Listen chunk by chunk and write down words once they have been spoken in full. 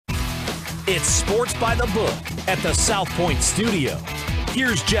It's Sports by the Book at the South Point Studio.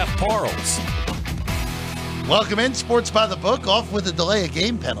 Here's Jeff Parles. Welcome in, Sports by the Book, off with a delay of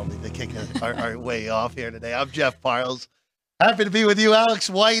game penalty to kick our way off here today. I'm Jeff Parles. Happy to be with you, Alex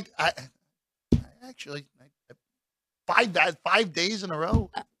White. Actually, 5 days in a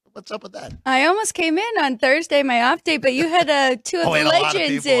row. What's up with that? I almost came in on Thursday, my off day, but you had two of the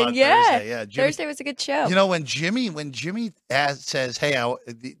legends in. Yeah, Thursday was a good show. You know, when Jimmy says, "Hey,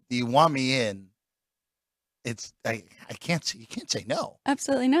 do you want me in?" It's I can't say, you can't say no.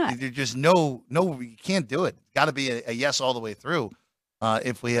 Absolutely not. There's just no, you can't do it. It's got to be a yes all the way through.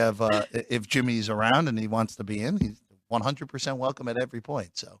 If Jimmy's around and he wants to be in, he's 100% welcome at every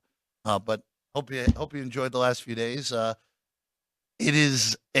point. So, but hope you enjoyed the last few days. It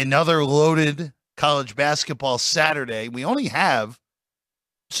is another loaded college basketball Saturday. We only have,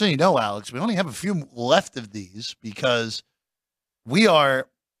 so you know, Alex, we only have a few left of these because we are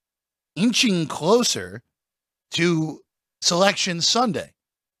inching closer to Selection Sunday,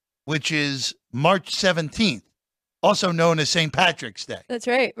 which is March 17th, also known as St. Patrick's Day. That's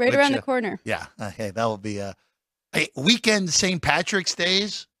right, around the corner. Yeah, hey, that will be weekend St. Patrick's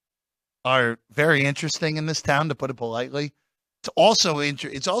Days are very interesting in this town, to put it politely. It's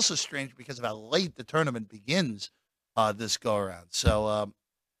also strange because of how late the tournament begins this go around. So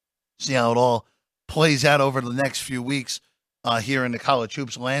see how it all plays out over the next few weeks here in the college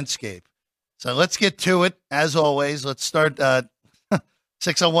hoops landscape. So let's get to it. As always, let's start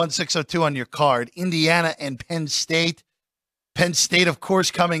 601, 602 on your card. Indiana and Penn State. Penn State, of course,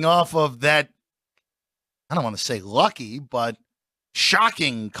 coming off of that, I don't want to say lucky, but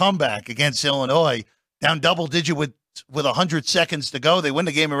shocking comeback against Illinois, down double digit with 100 seconds to go. They win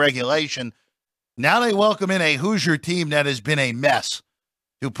the game of regulation. Now they welcome in a Hoosier team that has been a mess,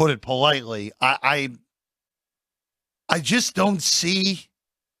 to put it politely. I just don't see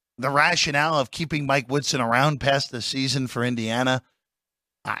the rationale of keeping Mike Woodson around past the season for Indiana.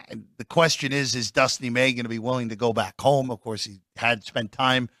 The question is Dusty May going to be willing to go back home? Of course, he had spent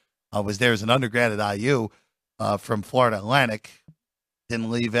time, was there as an undergrad at IU from Florida Atlantic. Didn't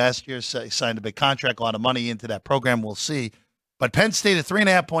leave last year, signed a big contract, a lot of money into that program. We'll see. But Penn State, a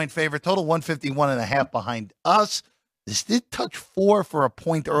 3.5-point favorite, total 151.5 behind us. This did touch 4 for a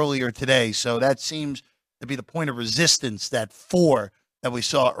point earlier today, so that seems to be the point of resistance, that 4 that we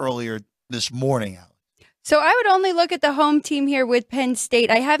saw earlier this morning, Alex. So I would only look at the home team here with Penn State.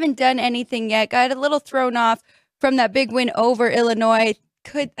 I haven't done anything yet. Got a little thrown off from that big win over Illinois.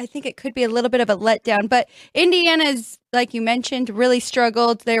 I think it could be a little bit of a letdown, but Indiana's, like you mentioned, really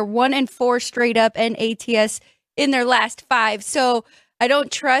struggled. They're 1-4 straight up and ATS in their last 5. So I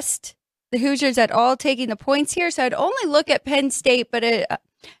don't trust the Hoosiers at all taking the points here. So I'd only look at Penn State, but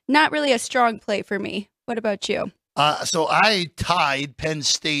not really a strong play for me. What about you? So I tied Penn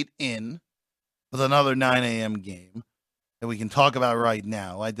State in with another 9 a.m. game that we can talk about right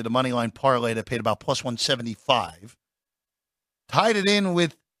now. I did a money line parlay that paid about plus 175. Tied it in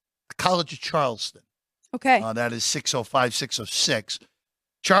with College of Charleston. Okay. That is 605, 606.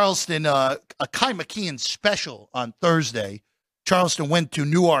 Charleston, a Kai McKeon special on Thursday. Charleston went to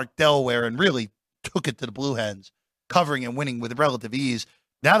Newark, Delaware, and really took it to the Blue Hens, covering and winning with relative ease.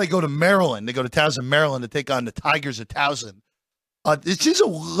 Now they go to Maryland. They go to Towson, Maryland to take on the Tigers of Towson. This is a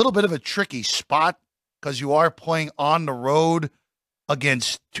little bit of a tricky spot because you are playing on the road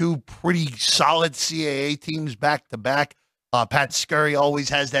against two pretty solid CAA teams back-to-back. Pat Scurry always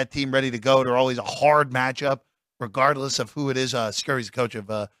has that team ready to go. They're always a hard matchup, regardless of who it is. Scurry's the coach of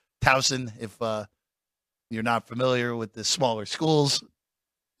Towson. If you're not familiar with the smaller schools,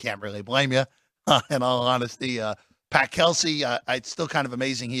 can't really blame you. In all honesty, Pat Kelsey, it's still kind of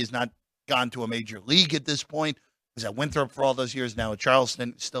amazing he has not gone to a major league at this point. He was at Winthrop for all those years now at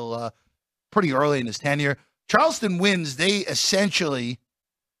Charleston, still pretty early in his tenure. Charleston wins. They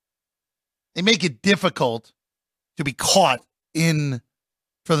make it difficult to be caught in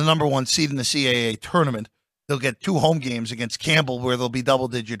for the number 1 seed in the CAA tournament. They'll get 2 home games against Campbell, where they'll be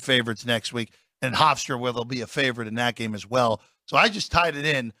double-digit favorites next week, and Hofstra, where they'll be a favorite in that game as well. So I just tied it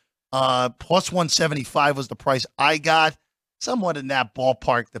in. Plus 175 was the price I got. Somewhat in that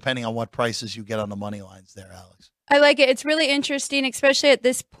ballpark, depending on what prices you get on the money lines there, Alex. I like it. It's really interesting, especially at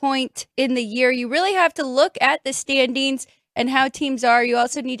this point in the year. You really have to look at the standings and how teams are. You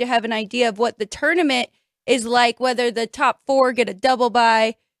also need to have an idea of what the tournament is like, whether the top 4 get a double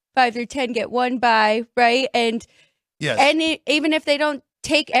bye, 5 through 10 get 1 bye, right? And yes. Even if they don't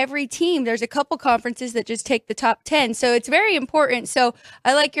take every team, there's a couple conferences that just take the top 10. So it's very important. So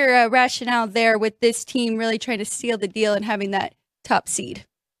I like your rationale there with this team really trying to seal the deal and having that top seed.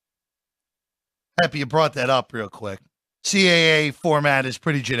 Happy you brought that up real quick. CAA format is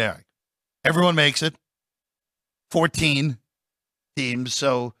pretty generic. Everyone makes it. 14 teams,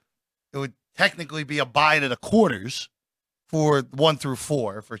 so it would technically be a bye to the quarters for 1 through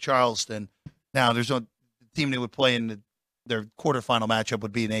 4 for Charleston. Now, there's no team that would play in their quarterfinal matchup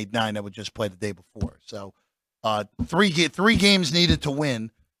would be an 8-9 that would just play the day before. So, three games needed to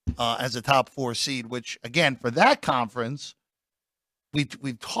win as a top 4 seed. Which, again, for that conference, we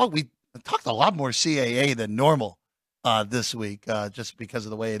talked a lot more CAA than normal this week, just because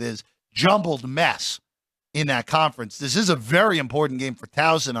of the way it is. Jumbled mess in that conference. This is a very important game for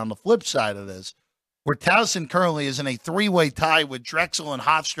Towson on the flip side of this, where Towson currently is in a 3-way tie with Drexel and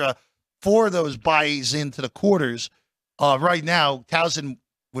Hofstra for those buys into the quarters. Right now, Towson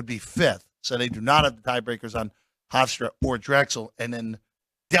would be 5th, so they do not have the tiebreakers on Hofstra or Drexel, and then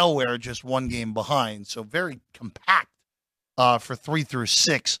Delaware just 1 game behind. So very compact for 3 through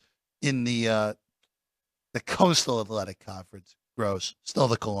 6 in the Coastal Athletic Conference. Gross. Still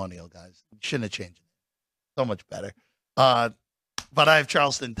the Colonial, guys. Shouldn't have changed it. So much better. But I have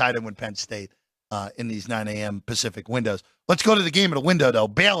Charleston tied in with Penn State in these 9 a.m. Pacific windows. Let's go to the game of the window, though.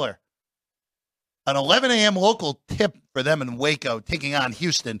 Baylor. An 11 a.m. local tip for them in Waco, taking on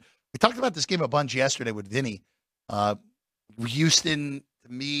Houston. We talked about this game a bunch yesterday with Vinny. Houston,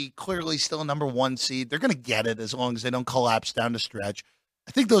 to me, clearly still a number 1 seed. They're going to get it as long as they don't collapse down the stretch.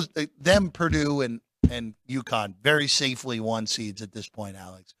 I think Purdue and UConn, very safely 1 seeds at this point,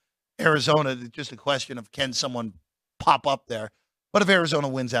 Alex. Arizona, just a question of can someone pop up there. But if Arizona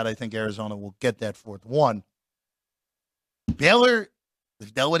wins out, I think Arizona will get that 4th one. Baylor,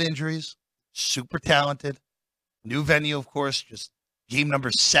 they've dealt with injuries, super talented. New venue, of course, just game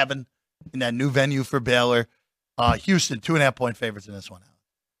number 7 in that new venue for Baylor. Houston, 2.5-point favorites in this one.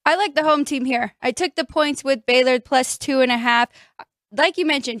 I like the home team here. I took the points with Baylor plus 2.5. Like you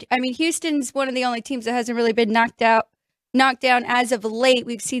mentioned, I mean, Houston's one of the only teams that hasn't really been knocked down as of late.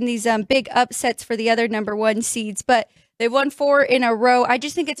 We've seen these big upsets for the other number 1 seeds, but they've won 4 in a row. I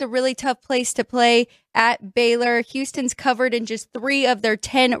just think it's a really tough place to play at Baylor. Houston's covered in just 3 of their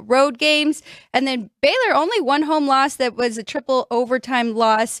 10 road games. And then Baylor only 1 home loss that was a triple overtime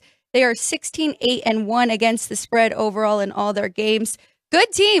loss. They are 16-8-1 against the spread overall in all their games.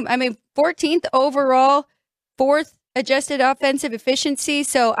 Good team. I mean, 14th overall, 4th adjusted offensive efficiency.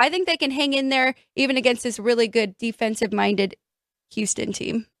 So I think they can hang in there even against this really good defensive-minded Houston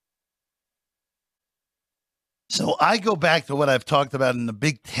team. So I go back to what I've talked about in the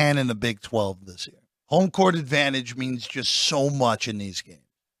Big 10 and the Big 12 this year. Home court advantage means just so much in these games.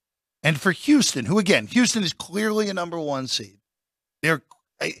 And for Houston, who again, Houston is clearly a number 1 seed. There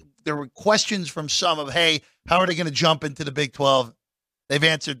were questions from some of, hey, how are they going to jump into the Big 12? They've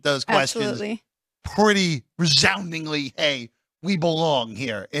answered those questions. Absolutely. Pretty resoundingly, hey, we belong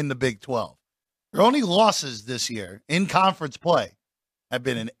here in the Big 12. Their only losses this year in conference play have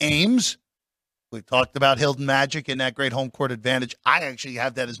been in Ames. We've talked about Hilton Magic and that great home court advantage. I actually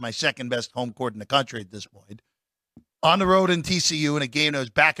have that as my 2nd best home court in the country at this point. On the road in TCU in a game that was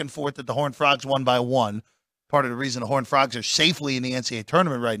back and forth that the Horned Frogs won by 1. Part of the reason the Horned Frogs are safely in the NCAA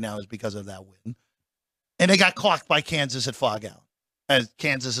tournament right now is because of that win. And they got clocked by Kansas at Fog Allen, as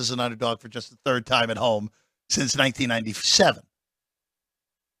Kansas is an underdog for just the 3rd time at home since 1997.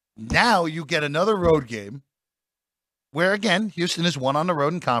 Now you get another road game where, again, Houston has won on the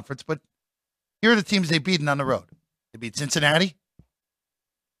road in conference, but here are the teams they've beaten on the road. They beat Cincinnati.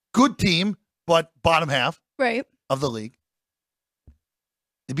 Good team, but bottom half of the league.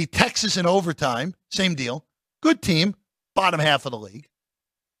 They beat Texas in overtime. Same deal. Good team, bottom half of the league.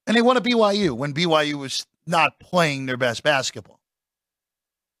 And they won at BYU when BYU was not playing their best basketball.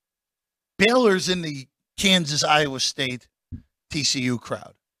 Baylor's in the Kansas, Iowa State, TCU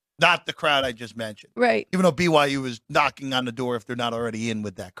crowd. Not the crowd I just mentioned. Right. Even though BYU is knocking on the door if they're not already in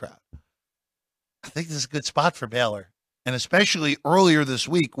with that crowd. I think this is a good spot for Baylor. And especially earlier this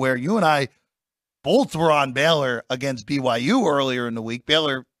week where you and I both were on Baylor against BYU earlier in the week.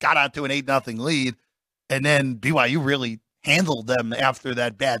 Baylor got out to an 8-0 lead, and then BYU really handled them after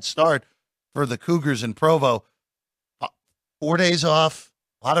that bad start for the Cougars in Provo. 4 days off,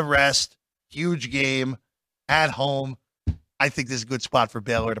 a lot of rest, huge game at home. I think this is a good spot for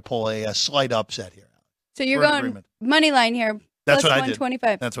Baylor to pull a slight upset here. So you're going money line here. That's plus what I did.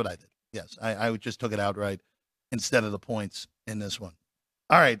 125. That's what I did. Yes, I just took it outright instead of the points in this one.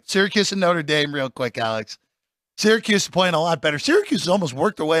 All right, Syracuse and Notre Dame real quick, Alex. Syracuse is playing a lot better. Syracuse has almost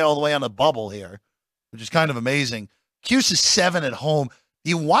worked their way all the way on the bubble here, which is kind of amazing. Cuse is 7 at home. Do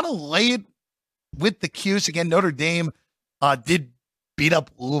you want to lay it with the Cuse? Again, Notre Dame did beat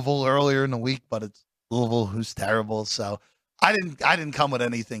up Louisville earlier in the week, but it's Louisville who's terrible. So I didn't come with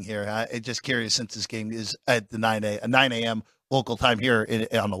anything here. I'm just curious since this game is at the 9 a.m. local time here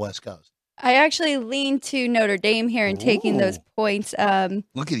on the West Coast. I actually lean to Notre Dame here and taking those points.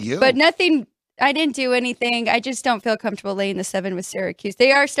 Look at you. But nothing, I didn't do anything. I just don't feel comfortable laying the 7 with Syracuse.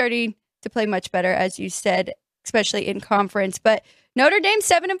 They are starting to play much better, as you said, especially in conference. But Notre Dame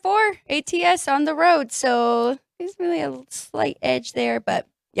 7-4 ATS on the road. So there's really a slight edge there. But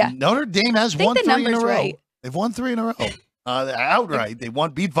yeah. Notre Dame has won 3 in a row. Right. They've won 3 in a row. Outright. They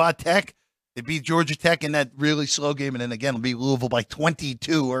beat Va Tech. They beat Georgia Tech in that really slow game. And then again, beat Louisville by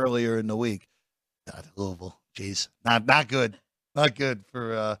 22 earlier in the week. God, Louisville. Jeez. Not good. Not good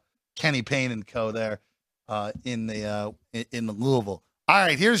for Kenny Payne and co. there in the Louisville. All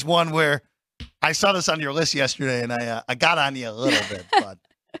right, here's one where I saw this on your list yesterday, and I got on you a little bit, but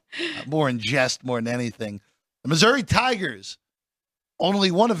more in jest more than anything. The Missouri Tigers,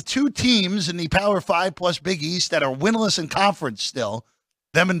 only one of 2 teams in the Power 5 plus Big East that are winless in conference still.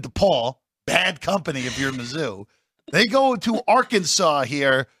 Them and DePaul, bad company if you're Mizzou. They go to Arkansas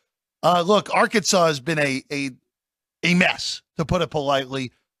here. Look, Arkansas has been a mess, to put it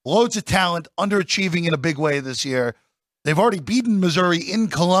politely. Loads of talent, underachieving in a big way this year. They've already beaten Missouri in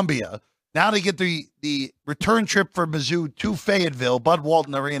Columbia. Now they get the return trip for Mizzou to Fayetteville, Bud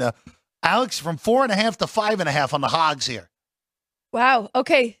Walton Arena. Alex, from 4.5 to 5.5 on the Hogs here. Wow.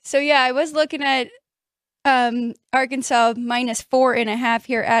 Okay. So, yeah, I was looking at Arkansas minus 4.5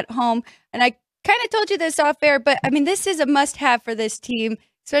 here at home. And I kind of told you this off air, but, I mean, this is a must-have for this team,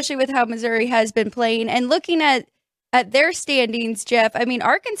 especially with how Missouri has been playing. And looking at their standings, Jeff, I mean,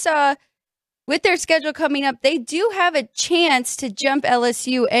 Arkansas, with their schedule coming up, they do have a chance to jump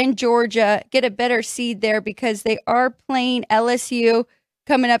LSU and Georgia, get a better seed there because they are playing LSU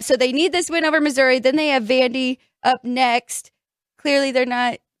coming up. So they need this win over Missouri. Then they have Vandy up next. Clearly, they're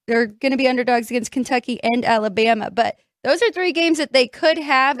going to be underdogs against Kentucky and Alabama. But those are 3 games that they could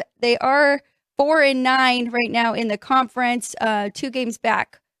have. They are 4-9 right now in the conference, 2 games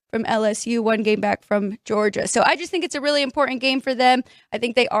back from LSU, 1 game back from Georgia. So I just think it's a really important game for them. I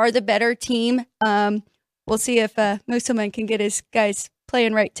think they are the better team. We'll see if Musselman can get his guys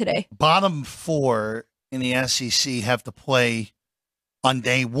playing right today. Bottom 4 in the SEC have to play on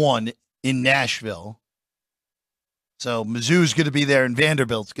day 1 in Nashville. So Mizzou's going to be there and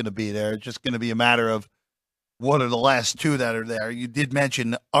Vanderbilt's going to be there. It's just going to be a matter of what are the last 2 that are there. You did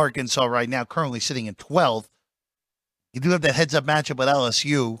mention Arkansas right now, currently sitting in 12th. You do have that heads-up matchup with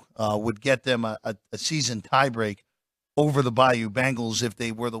LSU, would get them a season tiebreak over the Bayou Bengals if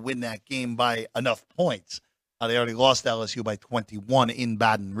they were to win that game by enough points. They already lost LSU by 21 in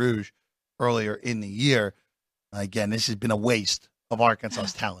Baton Rouge earlier in the year. Again, this has been a waste of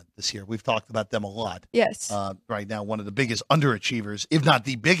Arkansas's talent this year. We've talked about them a lot. Yes. Right now, one of the biggest underachievers, if not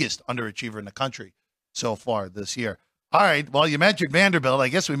the biggest underachiever in the country so far this year. All right, well, you mentioned Vanderbilt. I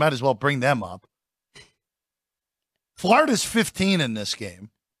guess we might as well bring them up. Florida's 15 in this game.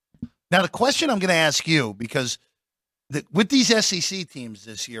 Now, the question I'm going to ask you, because with these SEC teams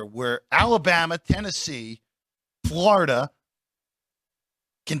this year, where Alabama, Tennessee, Florida,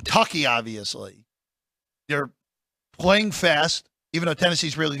 Kentucky, obviously, they're playing fast. Even though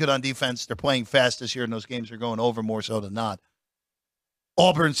Tennessee's really good on defense, they're playing fast this year, and those games are going over more so than not.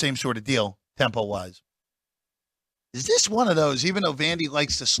 Auburn, same sort of deal, tempo-wise. Is this one of those, even though Vandy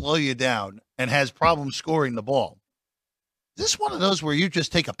likes to slow you down and has problems scoring the ball, is this one of those where you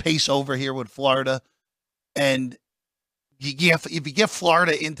just take a pace over here with Florida, and if you get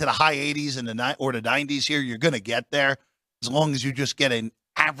Florida into the high 80s and the 90s here, you're going to get there as long as you just get an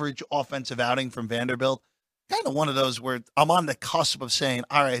average offensive outing from Vanderbilt? Kind of one of those where I'm on the cusp of saying,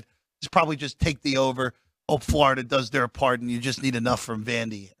 all right, just probably just take the over, hope Florida does their part, and you just need enough from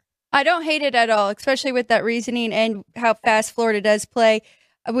Vandy here. I don't hate it at all, especially with that reasoning and how fast Florida does play.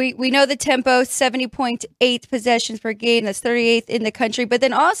 We know the tempo, 70.8 possessions per game. That's 38th in the country. But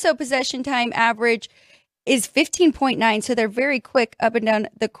then also possession time average is 15.9. So they're very quick up and down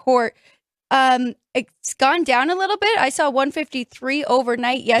the court. It's gone down a little bit. I saw 153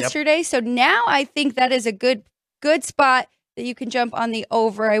 overnight yesterday. Yep. So now I think that is a good spot that you can jump on the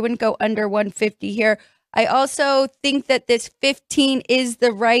over. I wouldn't go under 150 here. I also think that this 15 is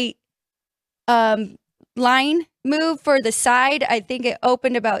the right line move for the side. I think it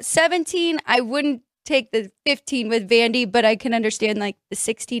opened about 17. I wouldn't take the 15 with Vandy, but I can understand like the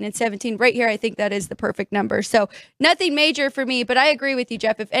 16 and 17 right here. I think that is the perfect number. So nothing major for me, but I agree with you,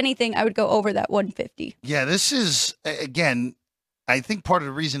 Jeff. If anything, I would go over that 150. Yeah, this is, again, I think part of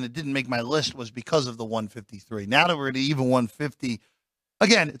the reason it didn't make my list was because of the 153. Now that we're at even 150,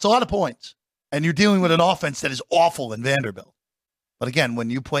 again, it's a lot of points, and you're dealing with an offense that is awful in Vanderbilt. But again,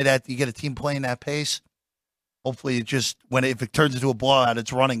 when you play that, you get a team playing that pace. Hopefully, if it turns into a blowout,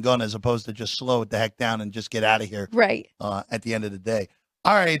 it's run and gun as opposed to just slow it the heck down and just get out of here. Right. At the end of the day.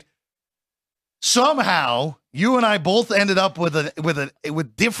 All right. Somehow, you and I both ended up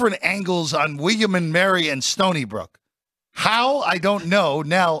with different angles on William and Mary and Stony Brook. How? I don't know.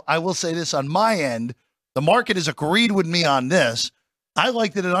 Now, I will say this on my end. The market has agreed with me on this. I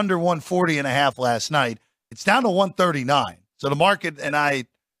liked it at under 140.5 last night. It's down to 139. So the market and I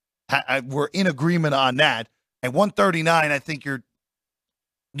were in agreement on that. At 139, I think you're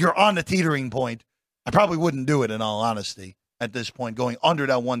on the teetering point. I probably wouldn't do it, in all honesty, at this point, going under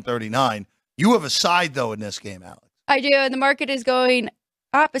that 139. You have a side, though, in this game, Alex. I do, and the market is going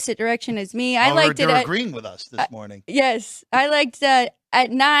opposite direction as me. I liked it. They're agreeing with us this morning. Yes, I liked at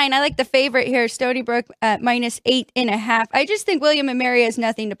 9. I like the favorite here, Stony Brook at -8.5. I just think William and Mary has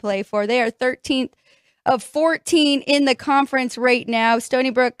nothing to play for. They are 13th of 14 in the conference right now.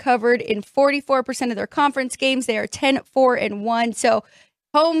 Stony Brook covered in 44% of their conference games. They are 10-4-1. So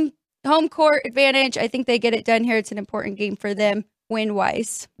home court advantage. I think they get it done here. It's an important game for them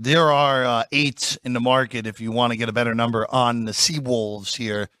win-wise. There are 8 in the market if you want to get a better number on the Seawolves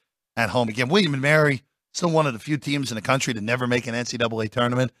here at home. Again, William and Mary, still one of the few teams in the country to never make an NCAA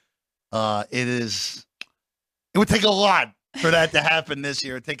tournament. It would take a lot for that to happen this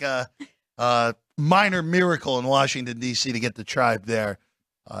year. It'd take a minor miracle in Washington, D.C. to get the Tribe there.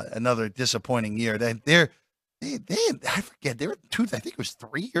 Another disappointing year. I forget, they were I think it was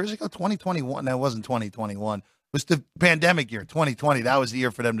 3 years ago, 2021. That wasn't 2021. It was the pandemic year, 2020. That was the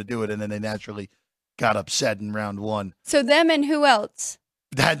year for them to do it, and then they naturally got upset in round 1. So them and who else?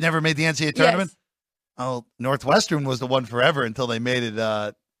 That had never made the NCAA tournament? Yes. Oh, Northwestern was the one forever until they made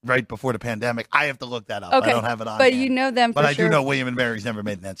it right before the pandemic. I have to look that up. Okay. I don't have it on But hand. you know them for But I sure. do know William and Mary's never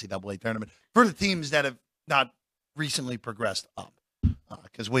made an NCAA tournament for the teams that have not recently progressed up.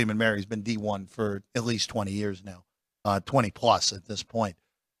 Because William and Mary's been D1 for at least 20 years now, 20 plus at this point.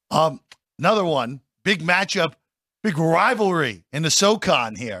 Another one, big matchup, big rivalry in the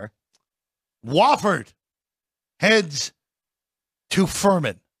SoCon here. Wofford heads to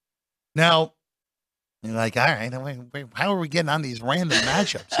Furman. Now, you're like, all right, how are we getting on these random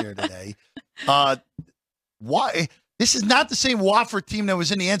matchups here today? Why? This is not the same Wofford team that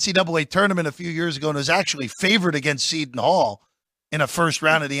was in the NCAA tournament a few years ago and was actually favored against Seton Hall in a first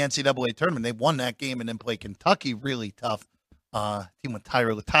round of the NCAA tournament. They won that game and then played Kentucky really tough. Team with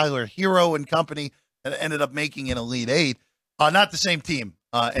Tyler Hero and company that ended up making an Elite Eight. Not the same team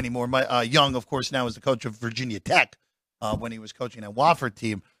anymore. Young, of course, now is the coach of Virginia Tech when he was coaching that Wofford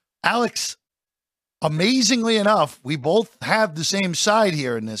team. Alex, amazingly enough, we both have the same side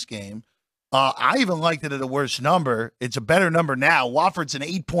here in this game. I even liked it at a worse number. It's a better number now. Wofford's an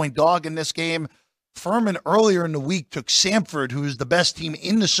 8-point dog in this game. Furman earlier in the week took Samford, who is the best team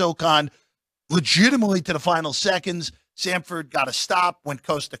in the SoCon, legitimately to the final seconds. Samford got a stop, went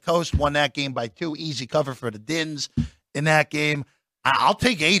coast to coast, won that game by 2. Easy cover for the Dins in that game. I'll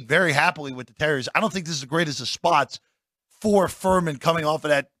take 8 very happily with the Terriers. I don't think this is the greatest of spots for Furman coming off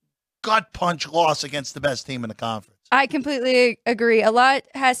of that gut punch loss against the best team in the conference. I completely agree. A lot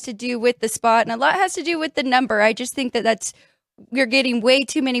has to do with the spot and a lot has to do with the number. I just think that you're getting way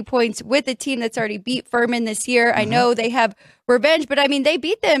too many points with a team that's already beat Furman this year. I know they have revenge, but I mean, they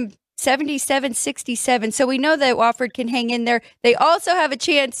beat them 77-67. So we know that Wofford can hang in there. They also have a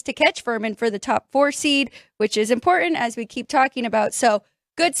chance to catch Furman for the top 4 seed, which is important as we keep talking about. So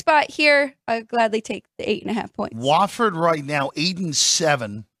good spot here. I'll gladly take the 8.5 points. Wofford right now,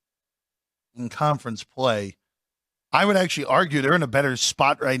 8-7 in conference play. I would actually argue they're in a better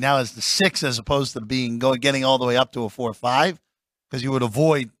spot right now as the 6 as opposed to getting all the way up to a 4-5 because you would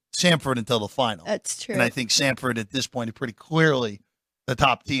avoid Samford until the final. That's true. And I think Samford at this point is pretty clearly the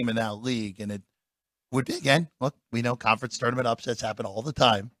top team in that league. And it would be, again, look, we know conference tournament upsets happen all the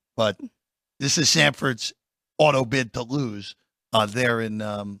time, but this is Samford's auto bid to lose there in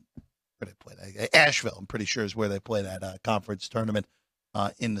where they play that? Asheville, I'm pretty sure is where they play that conference tournament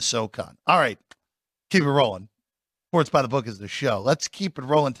in the SoCon. All right, keep it rolling. Sports by the Book is the show. Let's keep it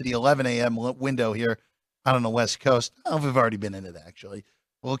rolling to the 11 a.m. window here out on the West Coast. Oh, we've already been in it, actually.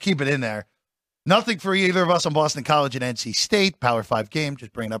 We'll keep it in there. Nothing for either of us on Boston College and NC State. Power 5 game.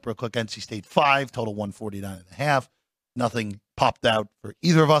 Just bring it up real quick. NC State 5, total 149.5. Nothing popped out for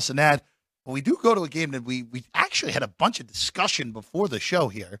either of us in that. But we do go to a game that we actually had a bunch of discussion before the show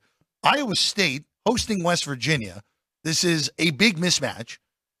here. Iowa State hosting West Virginia. This is a big mismatch.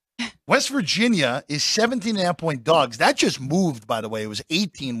 West Virginia is 17.5-point dogs. That just moved, by the way. It was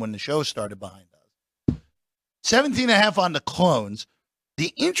 18 when the show started behind us. 17.5 on the Clones.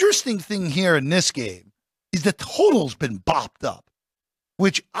 The interesting thing here in this game is the total's been bopped up,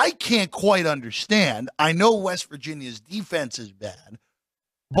 which I can't quite understand. I know West Virginia's defense is bad,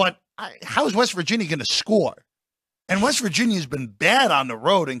 but how is West Virginia going to score? And West Virginia's been bad on the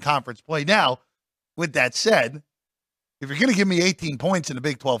road in conference play. Now, with that said, if you're going to give me 18 points in the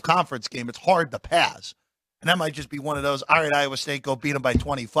Big 12 conference game, it's hard to pass. And that might just be one of those, all right, Iowa State, go beat them by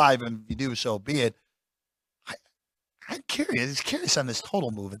 25, and if you do, so be it. I'm curious on this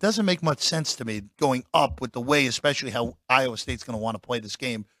total move. It doesn't make much sense to me going up with the way, especially how Iowa State's going to want to play this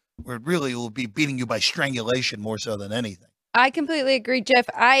game, where it really will be beating you by strangulation more so than anything. I completely agree, Jeff.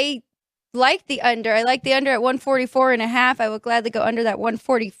 I like the under. I like the under at 144.5. I would gladly go under that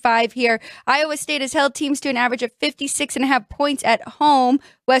 145 here. Iowa State has held teams to an average of 56.5 points at home.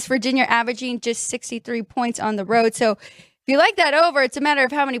 West Virginia averaging just 63 points on the road. So if you like that over, it's a matter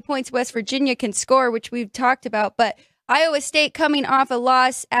of how many points West Virginia can score, which we've talked about. But Iowa State coming off a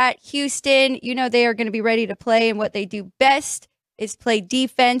loss at Houston, you know they are going to be ready to play, and what they do best is play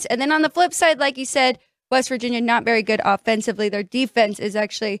defense. And then on the flip side, like you said, West Virginia not very good offensively. Their defense is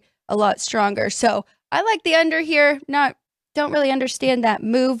actually a lot stronger. So I like the under here. Don't really understand that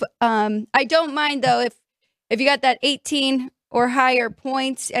move. I don't mind though if you got that 18 or higher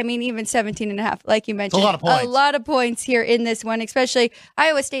points. I mean, even 17.5, like you mentioned. It's a lot of points. A lot of points here in this one, especially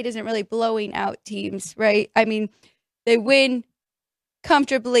Iowa State isn't really blowing out teams, right? I mean, they win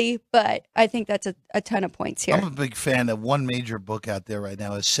comfortably, but I think that's a ton of points here. I'm a big fan of one major book out there right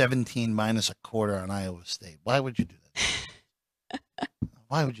now is 17 minus a quarter on Iowa State. Why would you do that?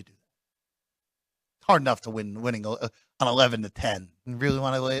 Why would you do that? It's hard enough to winning on 11 to 10. You really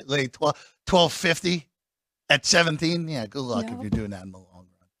want to lay 12.50 at 17? Yeah, good luck if you're doing that in the long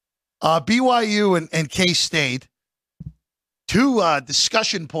run. BYU and K-State, two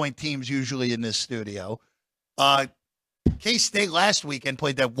discussion point teams usually in this studio. K-State last weekend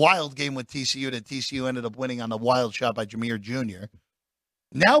played that wild game with TCU that TCU ended up winning on a wild shot by Jameer Jr.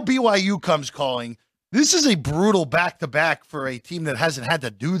 Now BYU comes calling. This is a brutal back-to-back for a team that hasn't had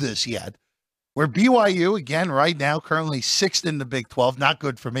to do this yet. Where BYU, again, right now, currently 6th in the Big 12. Not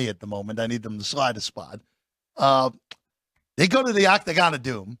good for me at the moment. I need them to slide a spot. They go to the Octagon of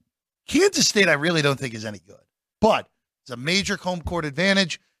Doom. Kansas State, I really don't think is any good. But it's a major home court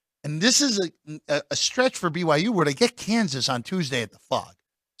advantage. And this is a stretch for BYU where they get Kansas on Tuesday at the Fog.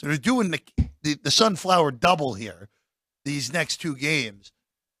 So they're doing the Sunflower double here, these next two games.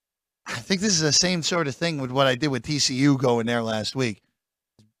 I think this is the same sort of thing with what I did with TCU going there last week.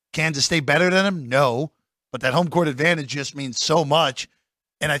 Kansas State better than them? No. But that home court advantage just means so much.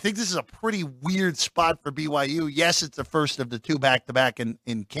 And I think this is a pretty weird spot for BYU. Yes, it's the first of the two back-to-back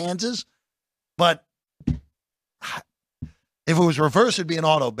in Kansas. But if it was reversed, it'd be an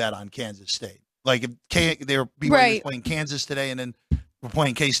auto bet on Kansas State. Like if BYU was playing Kansas today and then we're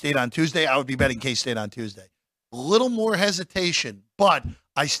playing K-State on Tuesday, I would be betting K-State on Tuesday. A little more hesitation, but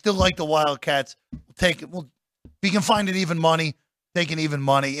I still like the Wildcats. We can find it even money. Take an even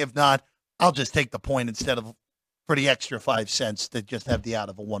money. If not, I'll just take the point instead of for the extra 5 cents to just have the out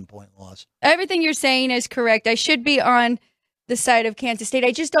of a 1-point loss. Everything you're saying is correct. I should be on the side of Kansas State.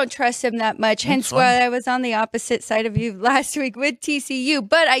 I just don't trust them that much. Hence why I was on the opposite side of you last week with TCU.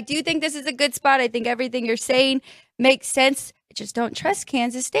 But I do think this is a good spot. I think everything you're saying makes sense. I just don't trust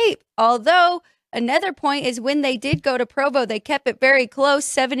Kansas State. Although another point is when they did go to Provo, they kept it very close,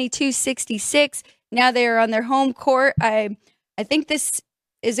 72-66. Now they are on their home court. I think this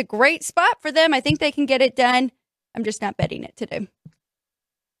is a great spot for them. I think they can get it done. I'm just not betting it today.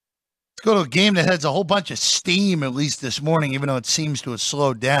 Let's go to a game that has a whole bunch of steam, at least this morning, even though it seems to have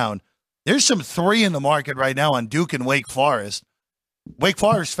slowed down. There's some 3 in the market right now on Duke and Wake Forest. Wake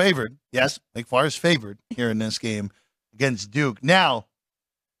Forest favored. Yes, Wake Forest favored here in this game against Duke. Now,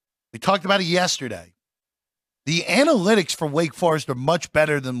 we talked about it yesterday. The analytics for Wake Forest are much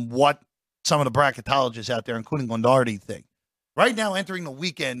better than what some of the bracketologists out there, including Lunardi, think. Right now, entering the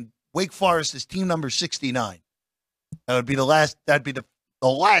weekend, Wake Forest is team number 69. That would be the last. That'd be the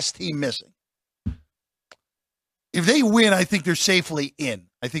last team missing. If they win, I think they're safely in.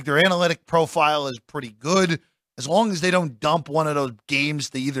 I think their analytic profile is pretty good. As long as they don't dump one of those games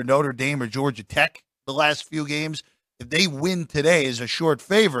to either Notre Dame or Georgia Tech the last few games, if they win today as a short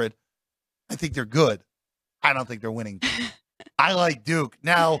favorite, I think they're good. I don't think they're winning. I like Duke.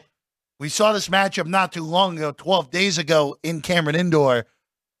 Now, we saw this matchup not too long ago, 12 days ago in Cameron Indoor.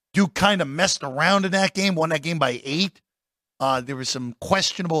 Duke kind of messed around in that game, won that game by 8. There was some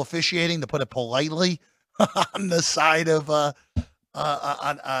questionable officiating, to put it politely, on the side of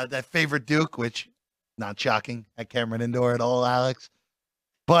that favorite Duke, which not shocking at Cameron Indoor at all, Alex.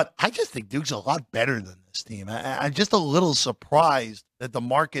 But I just think Duke's a lot better than this team. I'm just a little surprised that the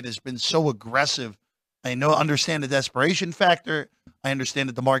market has been so aggressive. I understand the desperation factor. I understand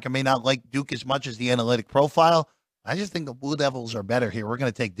that the market may not like Duke as much as the analytic profile. I just think the Blue Devils are better here. We're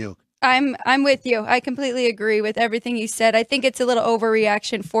going to take Duke. I'm with you. I completely agree with everything you said. I think it's a little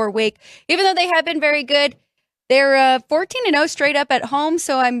overreaction for Wake, even though they have been very good. They're 14-0 straight up at home,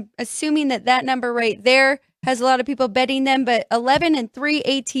 so I'm assuming that number right there has a lot of people betting them. But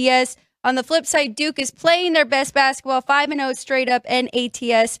 11-3 ATS. On the flip side, Duke is playing their best basketball, 5-0 straight up and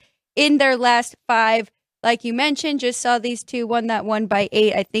ATS in their last 5. Like you mentioned, just saw these two won that one by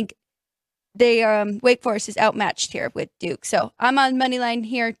 8. I think they Wake Forest is outmatched here with Duke. So I'm on money line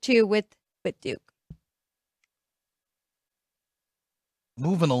here too with Duke.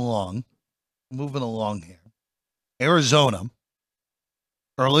 Moving along here. Arizona,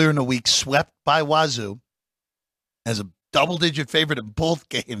 earlier in the week, swept by Wazoo as a double-digit favorite in both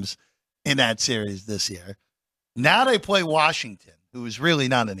games in that series this year. Now they play Washington, who is really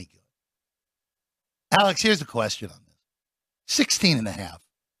not any good. Alex, here's the question on this. 16.5.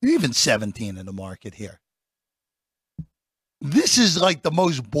 You're even 17 in the market here. This is like the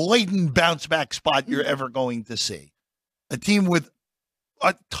most blatant bounce-back spot you're ever going to see. A team with,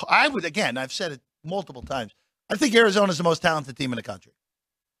 I've said it multiple times, I think Arizona's the most talented team in the country.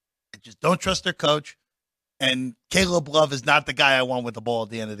 I just don't trust their coach. And Caleb Love is not the guy I want with the ball at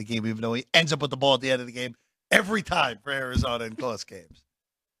the end of the game, even though he ends up with the ball at the end of the game every time for Arizona in close games.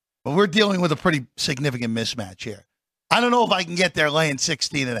 But we're dealing with a pretty significant mismatch here. I don't know if I can get there laying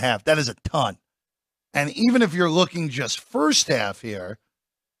 16.5. That is a ton. And even if you're looking just first half here,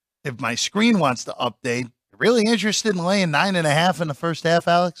 if my screen wants to update, really interested in laying 9.5 in the first half,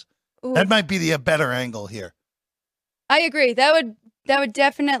 Alex? Ooh. That might be the better angle here. I agree. That would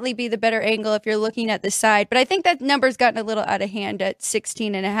definitely be the better angle if you're looking at the side. But I think that number's gotten a little out of hand at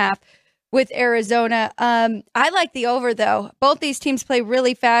 16.5 with Arizona. I like the over, though. Both these teams play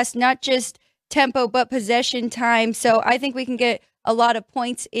really fast, not just tempo, but possession time. So I think we can get a lot of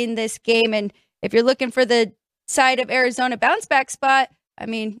points in this game. And if you're looking for the side of Arizona bounce back spot, I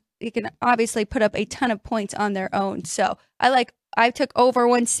mean, you can obviously put up a ton of points on their own. So I took over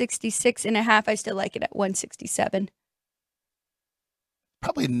 166.5. I still like it at 167.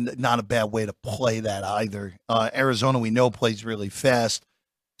 Probably not a bad way to play that either. Arizona, we know, plays really fast.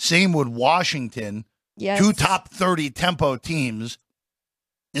 Same with Washington. Yes. 2 top 30 tempo teams.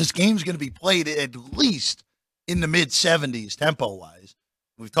 This game's going to be played at least in the mid-70s tempo-wise.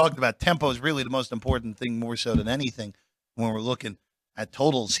 We've talked about tempo is really the most important thing, more so than anything, when we're looking at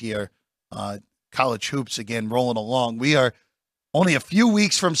totals here. College hoops, again, rolling along. We are only a few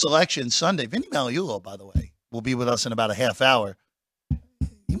weeks from Selection Sunday. Vinny Magliulo, by the way, will be with us in about a half hour.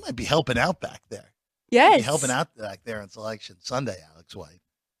 You might be helping out back there. Yes. Be helping out back there on Selection Sunday, Alex White.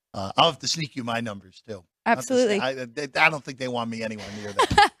 I'll have to sneak you my numbers, too. Absolutely. I don't think they want me anywhere near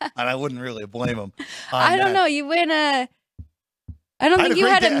that. And I wouldn't really blame them. I don't know. You win I don't think you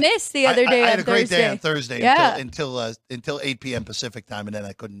had a miss the other day on Thursday. I had a great day on Thursday yeah. until 8 p.m. Pacific time, and then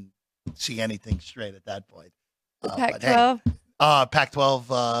I couldn't see anything straight at that point. Pac-12.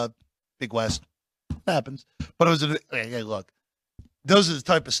 Pac-12, Big West. It happens. But it was hey, look. Those are the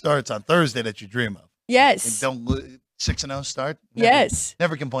type of starts on Thursday that you dream of. Yes. And don't 6-0 start. Yes.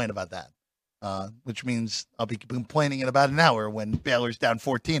 Never complain about that. Which means I'll be complaining in about an hour when Baylor's down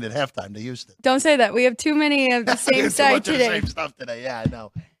 14 at halftime to Houston. Don't say that. We have too many of the same side today. The same stuff today. Yeah, I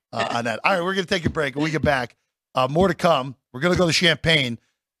know. On that. All right, we're going to take a break. When we get back, more to come. We're going to go to Champaign.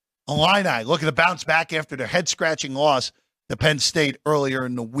 Illini looking to bounce back after their head-scratching loss to Penn State earlier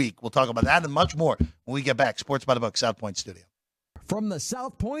in the week. We'll talk about that and much more when we get back. Sports by the Book, South Point Studio. From the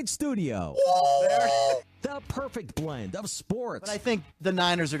South Point Studio, the perfect blend of sports. But I think the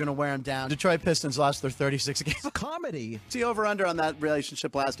Niners are going to wear them down. Detroit Pistons lost their 36 games. Comedy. See over-under on that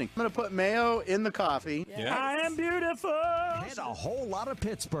relationship lasting. I'm going to put mayo in the coffee. Yes. I am beautiful. And a whole lot of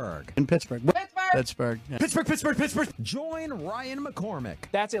Pittsburgh. In Pittsburgh. Pittsburgh. Yeah. Pittsburgh. Join Ryan McCormick.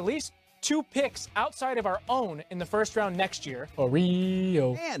 That's at least 2 picks outside of our own in the first round next year.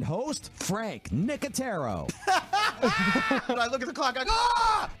 Rio. And host Frank Nicotero. When I look at the clock, I go,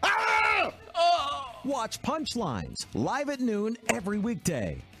 ah! Ah! Oh! Watch Punchlines live at noon every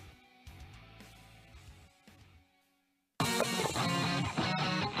weekday.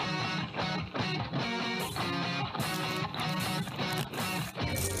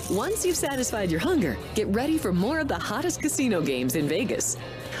 Once you've satisfied your hunger, get ready for more of the hottest casino games in Vegas.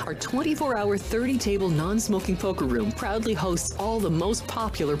 Our 24-hour, 30-table non-smoking poker room proudly hosts all the most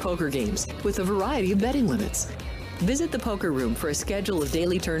popular poker games with a variety of betting limits. Visit the poker room for a schedule of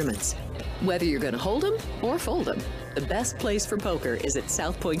daily tournaments. Whether you're going to hold 'em or fold 'em, the best place for poker is at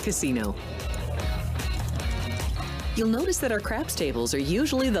South Point Casino. You'll notice that our craps tables are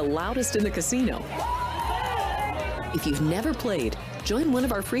usually the loudest in the casino. If you've never played, join one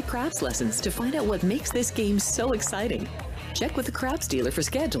of our free craps lessons to find out what makes this game so exciting. Check with the craps dealer for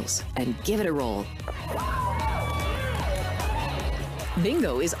schedules and give it a roll.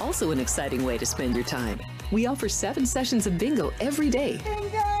 Bingo is also an exciting way to spend your time. We offer 7 sessions of bingo every day.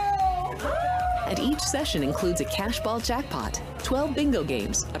 And each session includes a cash ball jackpot, 12 bingo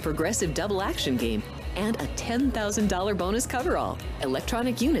games, a progressive double action game, and a $10,000 bonus coverall.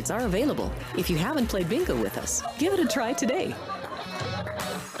 Electronic units are available. If you haven't played bingo with us, give it a try today.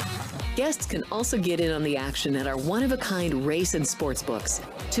 Guests can also get in on the action at our one-of-a-kind race and sports books.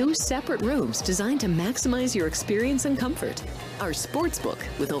 2 separate rooms designed to maximize your experience and comfort. Our sports book,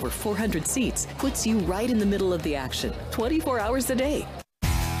 with over 400 seats, puts you right in the middle of the action, 24 hours a day.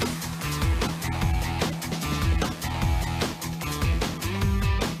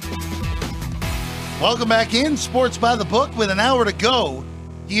 Welcome back in Sports by the Book with an hour to go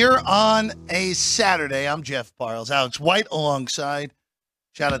here on a Saturday. I'm Jeff Parles. Alex White alongside.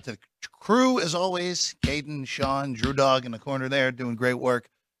 Shout out to the crew as always. Caden, Sean, Drew Dog in the corner there doing great work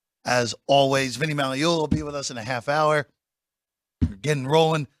as always. Vinny Magliulo will be with us in a half hour. We're getting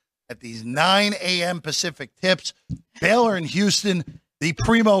rolling at these 9 a.m. Pacific tips. Baylor and Houston, the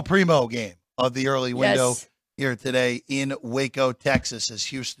primo game of the early window here today in Waco, Texas, as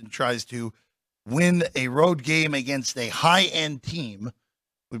Houston tries to win a road game against a high-end team.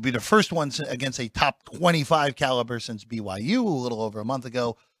 Would be the first one against a top 25 caliber since BYU a little over a month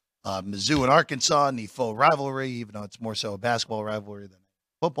ago. Mizzou and Arkansas, in the faux rivalry, even though it's more so a basketball rivalry than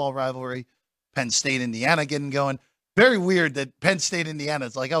a football rivalry. Penn State, Indiana getting going. Very weird that Penn State, Indiana,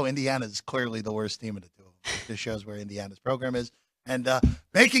 it's like, oh, Indiana is clearly the worst team of the two. This shows where Indiana's program is. And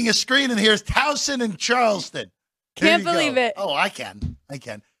making a screen, and here's Towson and Charleston. Can't believe it. Oh, I can.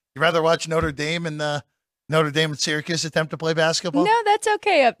 You rather watch Notre Dame and Syracuse attempt to play basketball? No, that's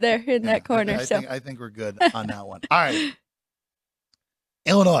okay up there in that corner. I think we're good on that one. All right.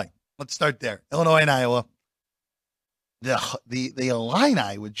 Illinois. Let's start there. Illinois and Iowa. The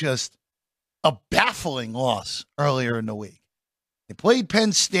Illini with just a baffling loss earlier in the week. They played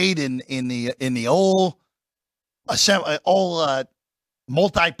Penn State in the all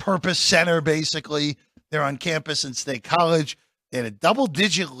multi-purpose center, basically. They're on campus in State College. They had a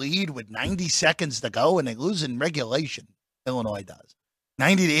double-digit lead with 90 seconds to go, and they lose in regulation. Illinois does.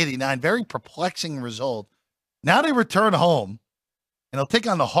 90-89. Very perplexing result. Now they return home, and they'll take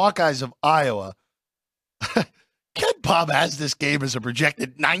on the Hawkeyes of Iowa. Ken Pom has this game as a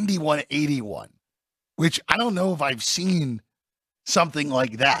projected 91-81, which I don't know if I've seen something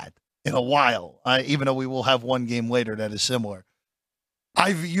like that in a while, even though we will have one game later that is similar.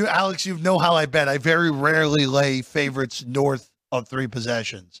 Alex, you know how I bet. I very rarely lay favorites north of 3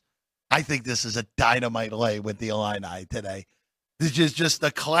 possessions. I think this is a dynamite lay with the Illini today. This is just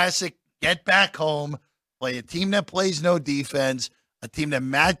a classic get back home, play a team that plays no defense, a team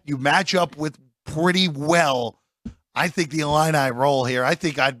that you match up with pretty well. I think the Illini roll here. I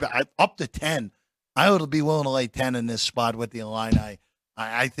think I'd up to 10. I would be willing to lay 10 in this spot with the Illini.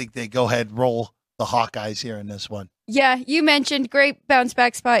 I think they go ahead and roll the Hawkeyes here in this one. Yeah, you mentioned great bounce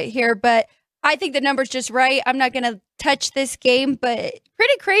back spot here, but I think the number's just right. I'm not going to touch this game, but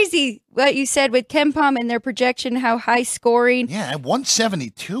pretty crazy what you said with Ken Pom and their projection, how high scoring. Yeah,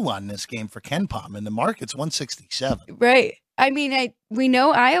 172 on this game for Ken Pom, and the market's 167. Right. I mean, we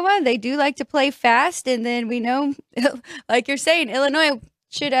know Iowa, they do like to play fast, and then we know, like you're saying, Illinois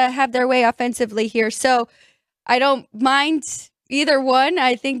should have their way offensively here. So I don't mind either one.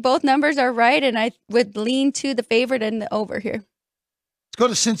 I think both numbers are right, and I would lean to the favorite and the over here. Let's go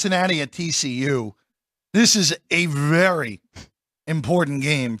to Cincinnati at TCU. This is a very important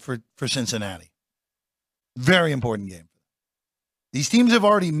game for Cincinnati. Very important game. These teams have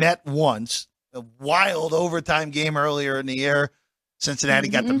already met once. A wild overtime game earlier in the year. Cincinnati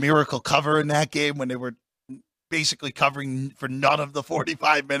got the miracle cover in that game when they were basically covering for none of the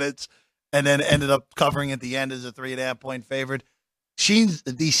 45 minutes and then ended up covering at the end as a 3.5-point favorite.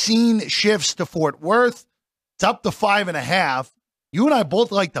 The scene shifts to Fort Worth. It's up to 5.5. You and I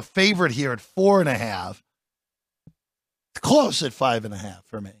both like the favorite here at 4.5. It's close at 5.5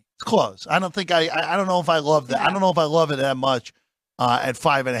 for me. It's close. I don't know if I love that. I don't know if I love it that much at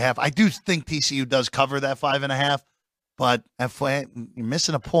 5.5. I do think TCU does cover that 5.5, but you're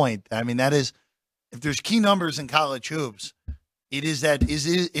missing a point. I mean, that is, if there's key numbers in college hoops, it is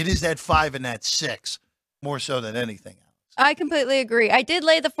that 5 and that 6 more so than anything else. I completely agree. I did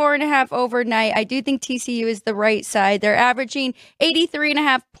lay the 4.5 overnight. I do think TCU is the right side. They're averaging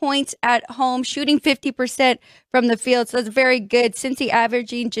 83.5 points at home, shooting 50% from the field. So that's very good. Cincy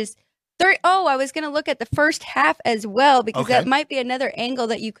averaging just I was going to look at the first half as well because Okay. that might be another angle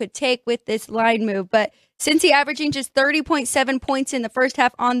that you could take with this line move. But Cincy averaging just 30.7 points in the first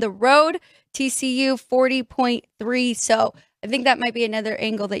half on the road, TCU 40.3. So I think that might be another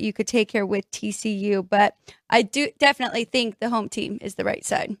angle that you could take here with TCU. But I do definitely think the home team is the right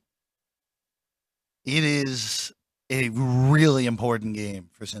side. It is a really important game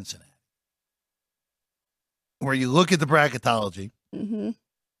for Cincinnati. Where you look at the bracketology, Mm-hmm. you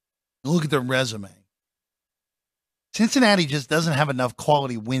look at their resume. Cincinnati just doesn't have enough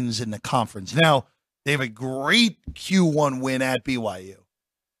quality wins in the conference. Now, they have a great Q1 win at BYU.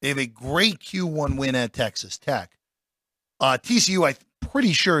 They have a great Q1 win at Texas Tech. TCU, I'm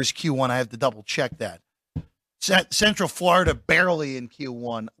pretty sure, is Q1. I have to double check that. Central Florida barely in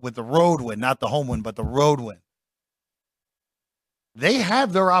Q1 with the road win, not the home win, but the road win. They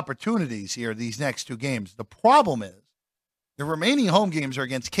have their opportunities here, these next two games. The problem is the remaining home games are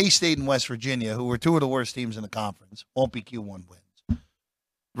against K-State and West Virginia, who are two of the worst teams in the conference. Won't be Q1 wins.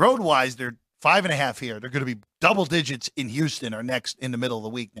 Road-wise, they're 5.5 here. They're going to be double digits in Houston or next in the middle of the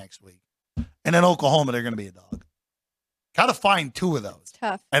week next week. And then Oklahoma, they're going to be a dog. Got to find two of those. It's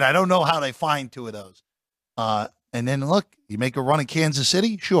tough. And I don't know how they find two of those. And then, look, you make a run in Kansas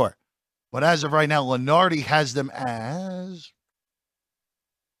City? Sure. But as of right now, Lenardi has them as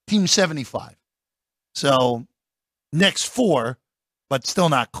Team 75. So next 4, but still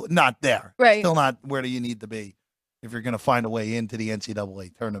not there. Right. Still not where do you need to be if you're going to find a way into the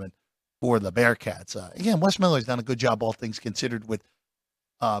NCAA tournament for the Bearcats. Again, Wes Miller's done a good job, all things considered, with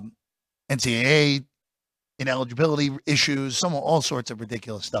NCAA ineligibility issues, all sorts of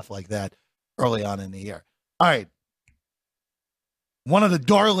ridiculous stuff like that early on in the year. All right. One of the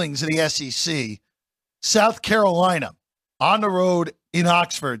darlings of the SEC, South Carolina, on the road in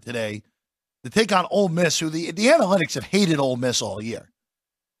Oxford today to take on Ole Miss, who the analytics have hated Ole Miss all year.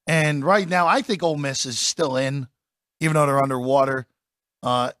 And right now, I think Ole Miss is still in, even though they're underwater.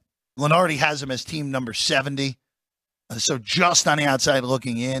 Lenardi has them as team number 70. So just on the outside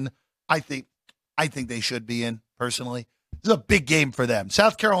looking in, I think they should be in, personally. This is a big game for them.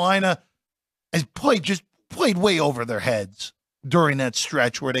 South Carolina has played way over their heads during that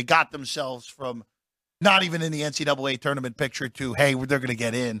stretch where they got themselves from not even in the NCAA tournament picture to, hey, they're going to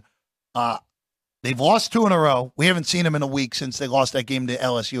get in. They've lost 2 in a row. We haven't seen them in a week since they lost that game to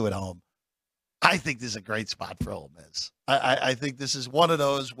LSU at home. I think this is a great spot for Ole Miss. I think this is one of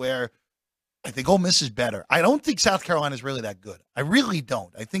those where I think Ole Miss is better. I don't think South Carolina is really that good. I really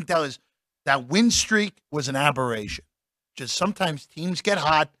don't. I think that win streak was an aberration. Just sometimes teams get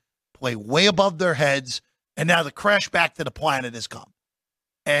hot, play way above their heads, and now the crash back to the planet has come.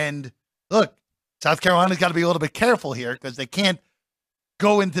 And look, South Carolina's got to be a little bit careful here because they can't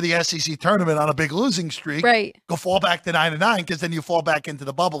go into the SEC tournament on a big losing streak, Right. go fall back to 9-9, because then you fall back into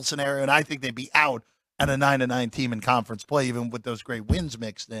the bubble scenario, and I think they'd be out at a 9-9 team in conference play, even with those great wins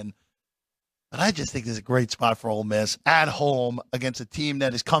mixed in. But I just think this is a great spot for Ole Miss at home against a team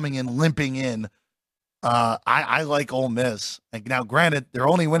that is coming in, limping in. I like Ole Miss. And now, granted, they're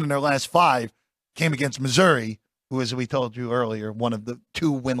only winning their last 5, came against Missouri, who, as we told you earlier, one of the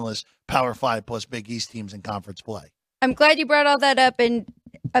 2 winless Power 5 plus Big East teams in conference play. I'm glad you brought all that up and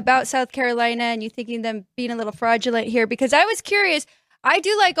about South Carolina and you thinking them being a little fraudulent here because I was curious. I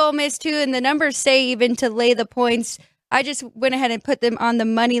do like Ole Miss too, and the numbers say even to lay the points. I just went ahead and put them on the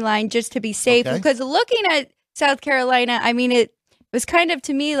money line just to be safe because looking at South Carolina, I mean, it was kind of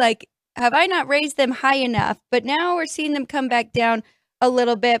to me like, have I not raised them high enough? But now we're seeing them come back down a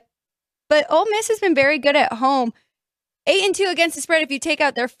little bit. But Ole Miss has been very good at home. 8-2 against the spread if you take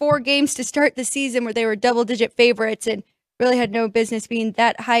out their 4 games to start the season where they were double-digit favorites and really had no business being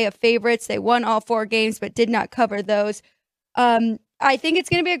that high of favorites. They won all 4 games but did not cover those. I think it's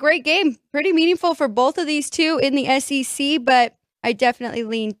going to be a great game. Pretty meaningful for both of these two in the SEC, but I definitely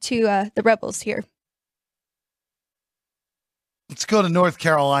lean to the Rebels here. Let's go to North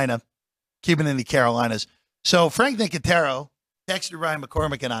Carolina, keeping in the Carolinas. So Frank Nicotero texted Ryan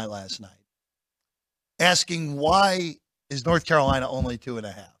McCormick and I last night asking why is North Carolina only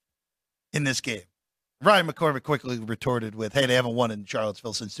 2.5 in this game? Ryan McCormick quickly retorted with, hey, they haven't won in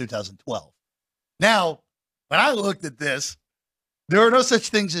Charlottesville since 2012. Now, when I looked at this, there are no such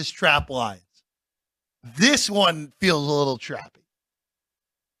things as trap lines. This one feels a little trappy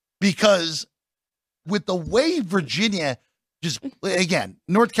because with the way Virginia again,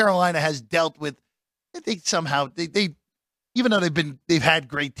 North Carolina has dealt with, I think somehow they even though they've had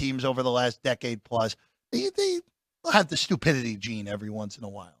great teams over the last decade plus, they have the stupidity gene every once in a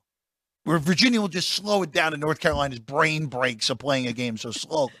while. Where Virginia will just slow it down and North Carolina's brain breaks of playing a game so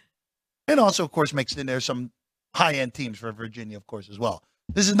slowly. And also, of course, mixed in there some high-end teams for Virginia, of course, as well.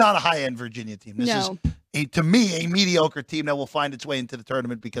 This is not a high-end Virginia team. This No. is, to me, a mediocre team that will find its way into the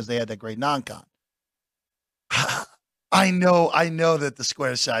tournament because they had that great non-con. I know that the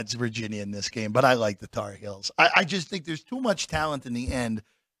square side's Virginia in this game, but I like the Tar Heels. I just think there's too much talent in the end.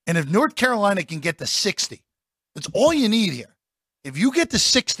 And if North Carolina can get to 60, that's all you need here. If you get to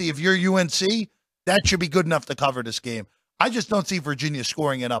 60, if you're UNC, that should be good enough to cover this game. I just don't see Virginia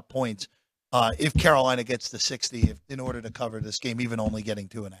scoring enough points if Carolina gets to 60 in order to cover this game, even only getting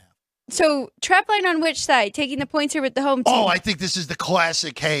 2.5. So, trap line on which side? Taking the points here with the home team? Oh, I think this is the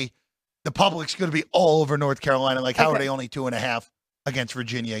classic, hey, the public's going to be all over North Carolina. Like, how are they only 2.5 against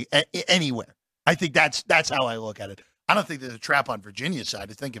Virginia anywhere? I think that's how I look at it. I don't think there's a trap on Virginia's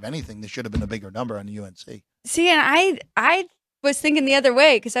side. I think, if anything, there should have been a bigger number on UNC. See, and I was thinking the other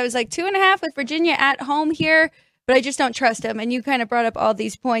way because I was like 2.5 with Virginia at home here, but I just don't trust them. And you kind of brought up all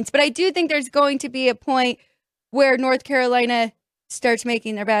these points. But I do think there's going to be a point where North Carolina starts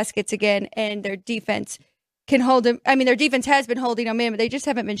making their baskets again and their defense can hold them. I mean, their defense has been holding them in, but they just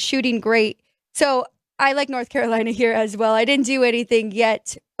haven't been shooting great. So I like North Carolina here as well. I didn't do anything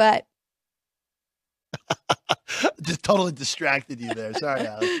yet, but. Just totally distracted you there. Sorry,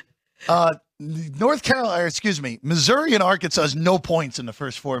 Alex. North Carolina, Missouri and Arkansas has no points in the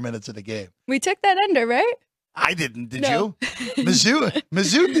first 4 minutes of the game. We took that under, right? I didn't. Did No. you?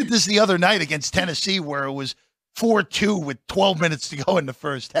 Mizzou did this the other night against Tennessee, where it was 4-2 with 12 minutes to go in the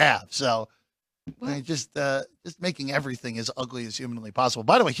first half. So just making everything as ugly as humanly possible.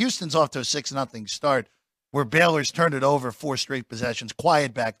 By the way, Houston's off to a 6-0 start, where Baylor's turned it over 4 straight possessions.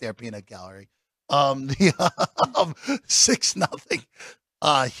 Quiet back there, Peanut Gallery. 6-0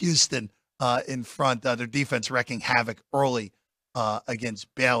 Houston in front. Their defense wrecking havoc early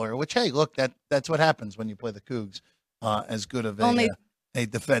against Baylor, which, hey, look, that's what happens when you play the Cougs as good of a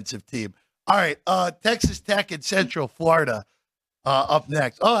defensive team. All right, Texas Tech and Central Florida up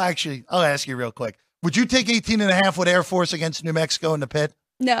next. Oh, actually, I'll ask you real quick. Would you take 18.5 with Air Force against New Mexico in the pit?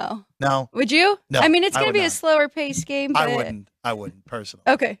 No. No? Would you? No. I mean, it's going to be not. a slower pace game. But... I wouldn't personally.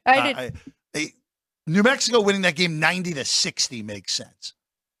 Okay. I did. New Mexico winning that game 90-60 makes sense,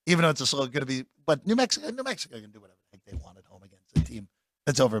 even though it's going to be. But New Mexico can do whatever the heck they want at home against a team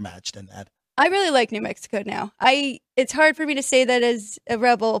that's overmatched in that. I really like New Mexico now. It's hard for me to say that as a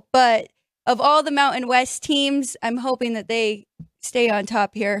Rebel, but of all the Mountain West teams, I'm hoping that they stay on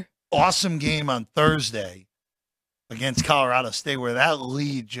top here. Awesome game on Thursday against Colorado State, where that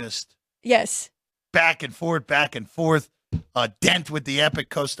lead just back and forth. Dent with the epic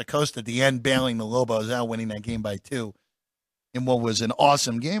coast to coast at the end, bailing the Lobos out, winning that game by 2 in what was an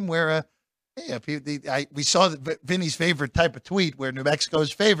awesome game where we saw Vinny's favorite type of tweet where New Mexico is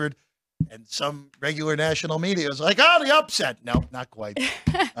favored, and some regular national media was like, oh, the upset. No, not quite.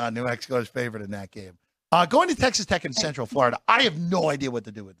 New Mexico is favored in that game. Going to Texas Tech and Central Florida, I have no idea what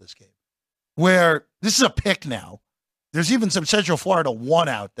to do with this game, where this is a pick now. There's even some Central Florida 1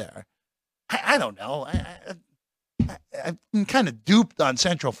 out there. I don't know. I've been kind of duped on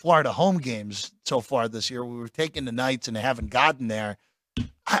Central Florida home games so far this year. We were taking the Knights and they haven't gotten there.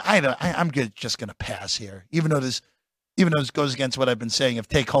 I'm just going to pass here, even though this goes against what I've been saying of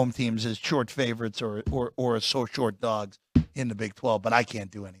take home teams as short favorites or so short dogs in the Big 12. But I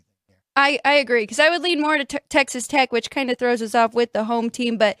can't do anything here. I agree because I would lean more to Texas Tech, which kind of throws us off with the home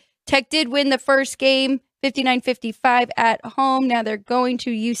team. But Tech did win the first game 59-55 at home. Now they're going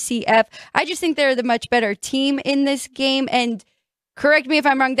to UCF. I just think they're the much better team in this game. And correct me if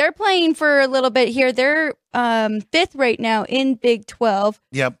I'm wrong, they're playing for a little bit here. They're 5th right now in Big 12.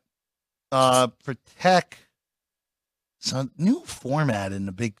 Yep. For Tech, some new format in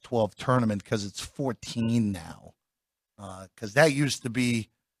the Big 12 tournament because it's 14 now. Because that used to be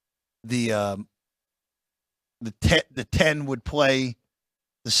the 10 would play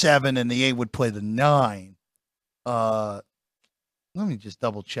the 7 and the 8 would play the 9. Let me just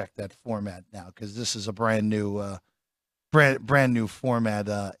double check that format now because this is a brand new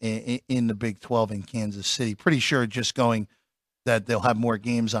format in the Big 12 in Kansas City. Pretty sure just going that they'll have more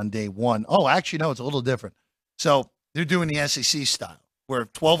games on day 1. Oh, actually, no, it's a little different. So they're doing the SEC style where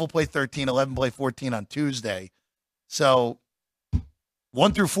 12 will play 13, 11 play 14 on Tuesday. So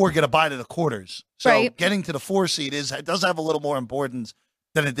 1 through 4 get a bye to the quarters. So getting to the 4 seed does have a little more importance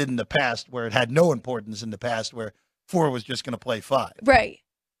than it did in the past, where it had no importance in the past, where 4 was just going to play 5. Right.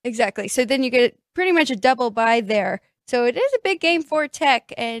 Exactly. So then you get pretty much a double bye there. So it is a big game for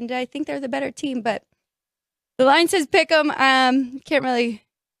Tech, and I think they're the better team. But the line says pick them. Can't really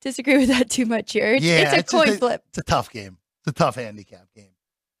disagree with that too much here. It's a coin flip. It's a tough game. It's a tough handicap game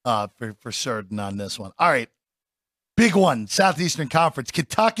for certain on this one. All right. Big one, Southeastern Conference.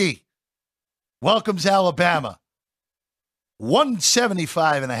 Kentucky welcomes Alabama.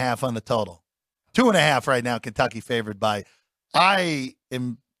 175.5 on the total. 2.5 right now, Kentucky favored by. I'm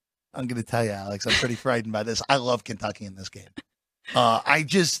going to tell you, Alex, I'm pretty frightened by this. I love Kentucky in this game.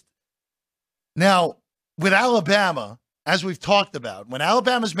 Now, with Alabama, as we've talked about, when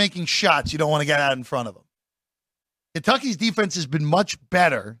Alabama's making shots, you don't want to get out in front of them. Kentucky's defense has been much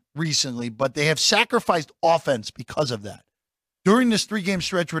better recently, but they have sacrificed offense because of that. During this 3-game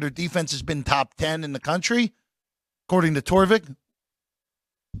stretch where their defense has been top 10 in the country, according to Torvik,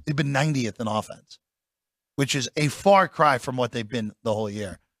 they've been 90th in offense, which is a far cry from what they've been the whole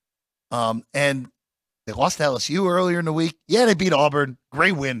year. And they lost to LSU earlier in the week. Yeah, they beat Auburn.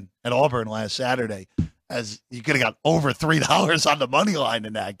 Great win at Auburn last Saturday, as you could have got over $3 on the money line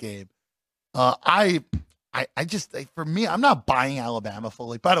in that game. I just, for me, I'm not buying Alabama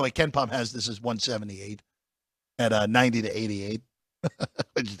fully. By the way, Ken Pom has this as 178 at 90-88,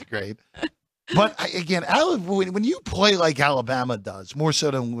 which is great. But again, when you play like Alabama does, more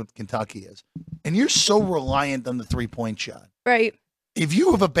so than what Kentucky is, and you're so reliant on the 3-point shot, Right. if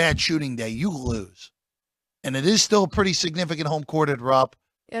you have a bad shooting day, you lose. And it is still a pretty significant home court at Rupp.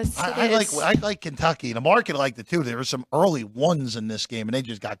 Yes, I like Kentucky. The market liked it too. There were some early ones in this game, and they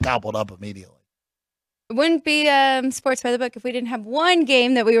just got gobbled up immediately. It wouldn't be sports by the book if we didn't have one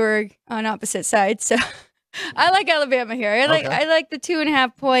game that we were on opposite sides. So I like Alabama here. I like the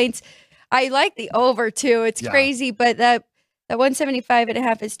 2.5 points. I like the over too. It's crazy, but that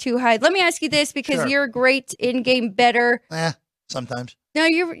 175.5 is too high. Let me ask you this, because you're a great in-game bettor. Sometimes. No,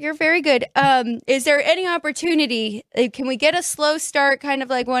 you're very good. Is there any opportunity? Can we get a slow start, kind of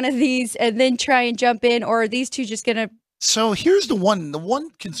like one of these, and then try and jump in, or are these two just gonna? So here's the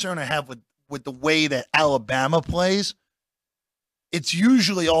one concern I have with the way that Alabama plays. It's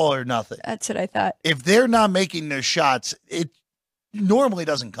usually all or nothing. That's what I thought. If they're not making their shots, it normally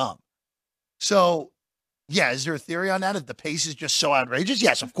doesn't come. So, yeah, is there a theory on that? If the pace is just so outrageous?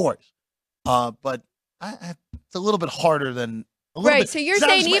 Yes, of course. But it's a little bit harder than right. So you're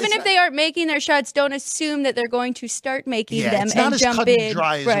saying even if they aren't making their shots, don't assume that they're going to start making them it's not and as jump cut in. and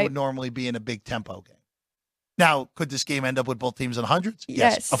dry as it would normally be in a big tempo game. Now, could this game end up with both teams in hundreds?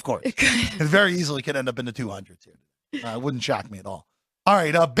 Yes, of course. It very easily could end up in the 200s here. It wouldn't shock me at all. All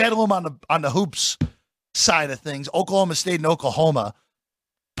right, Bedlam on the hoops side of things. Oklahoma State and Oklahoma.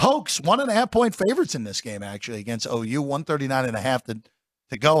 Pokes 1.5-point favorites in this game, actually, against OU. 139.5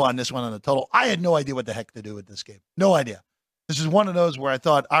 to go on this one on the total. I had no idea what the heck to do with this game. No idea. This is one of those where I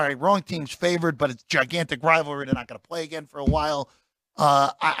thought, all right, wrong team's favored, but it's gigantic rivalry. They're not going to play again for a while.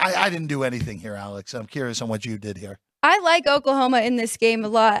 I didn't do anything here, Alex. I'm curious on what you did here. I like Oklahoma in this game a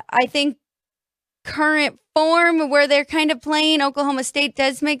lot. I think current form where they're kind of playing Oklahoma State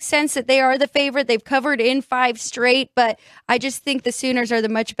does make sense that they are the favorite. They've covered in 5 straight, but I just think the Sooners are the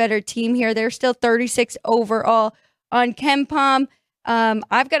much better team here. They're still 36 overall on KenPom.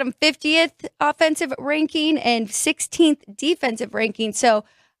 I've got them 50th offensive ranking and 16th defensive ranking. So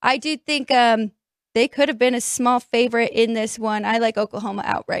I do think they could have been a small favorite in this one. I like Oklahoma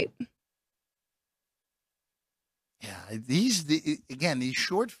outright. Yeah, these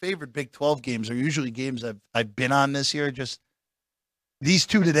short favored Big 12 games are usually games I've been on this year. Just these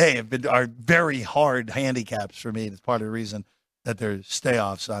two today are very hard handicaps for me. That's part of the reason that there's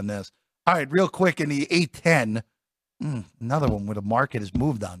stay-offs on this. All right, real quick in the 8-10, another one where the market has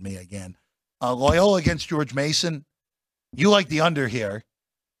moved on me again. Loyola against George Mason. You like the under here.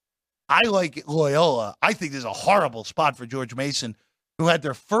 I like Loyola. I think this is a horrible spot for George Mason, who had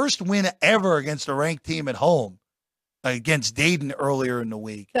their first win ever against a ranked team at home against Dayton earlier in the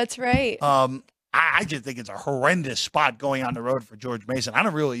week. That's right. I just think it's a horrendous spot going on the road for George Mason. I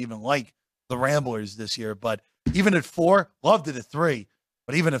don't really even like the Ramblers this year, but even at 4, loved it at 3.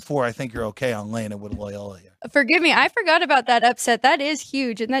 But even at 4, I think you're okay on laying it with Loyola here. Forgive me, I forgot about that upset. That is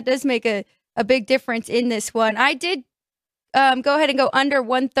huge, and that does make a big difference in this one. I did go ahead and go under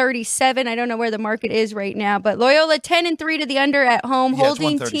 137. I don't know where the market is right now, but Loyola 10-3 to the under at home,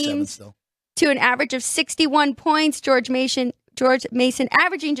 holding teams still to an average of 61 points. George Mason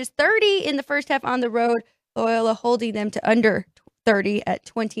averaging just 30 in the first half on the road. Loyola holding them to under 30 at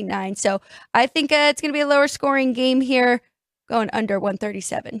 29. So I think it's going to be a lower scoring game here, going under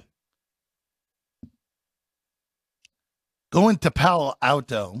 137. Going to Palo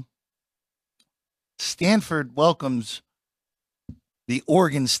Alto, Stanford welcomes the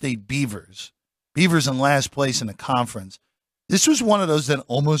Oregon State Beavers. Beavers in last place in the conference. This was one of those that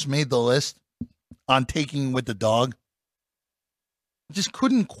almost made the list on taking with the dog. Just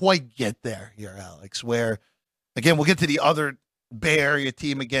couldn't quite get there here, Alex, where, again, we'll get to the other Bay Area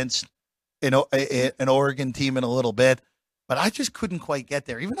team against an Oregon team in a little bit. but I just couldn't quite get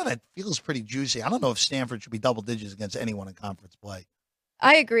there. Even though that feels pretty juicy, I don't know if Stanford should be double digits against anyone in conference play.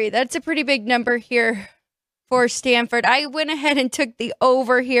 I agree. That's a pretty big number here for Stanford. I went ahead and took the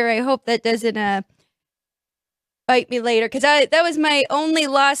over here. I hope that doesn't bite me later, because that was my only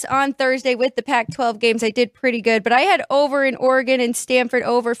loss on Thursday with the Pac-12 games. I did pretty good, but I had over in Oregon and Stanford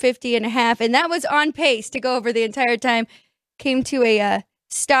over 50.5, and that was on pace to go over the entire time. Came to a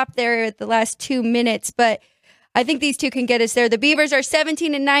stop there at the last 2 minutes, but I think these two can get us there. The Beavers are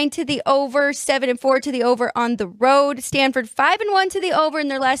 17-9 to the over, 7-4 to the over on the road. Stanford 5-1 to the over in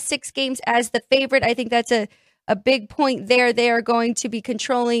their last 6 games as the favorite. I think that's a big point there. They are going to be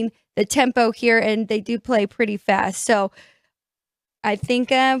controlling the tempo here, and they do play pretty fast. So I think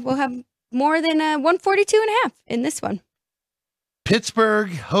we'll have more than 142.5 in this one.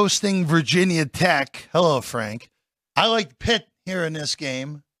 Pittsburgh hosting Virginia Tech. Hello, Frank. I like Pitt here in this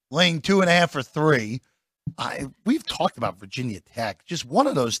game, laying 2.5 or 3. We've talked about Virginia Tech, just one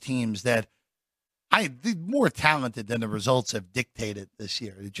of those teams that they're more talented than the results have dictated this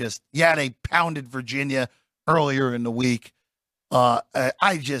year. They pounded Virginia earlier in the week.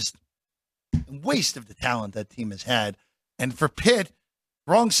 Waste of the talent that team has had. And for Pitt,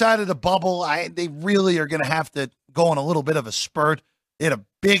 wrong side of the bubble, they really are going to have to go on a little bit of a spurt. They had a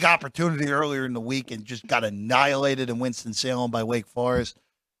big opportunity earlier in the week and just got annihilated in Winston-Salem by Wake Forest.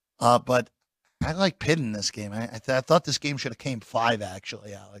 But I like Pitt in this game. I thought this game should have came 5,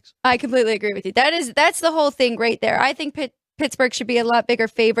 actually, Alex. I completely agree with you. That's the whole thing right there. I think Pittsburgh should be a lot bigger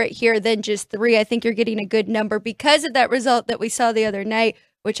favorite here than just 3. I think you're getting a good number because of that result that we saw the other night,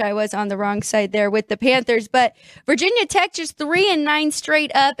 which I was on the wrong side there with the Panthers. But Virginia Tech just 3-9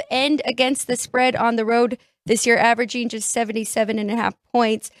 straight up and against the spread on the road this year, averaging just 77.5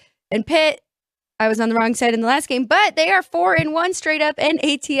 points. And Pitt, I was on the wrong side in the last game, but they are 4-1 straight up and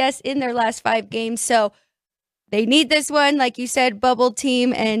ATS in their last 5 games. So they need this one, like you said, bubble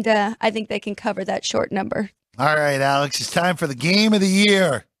team, and I think they can cover that short number. All right, Alex, it's time for the game of the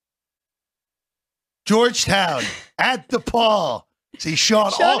year. Georgetown at DePaul. See,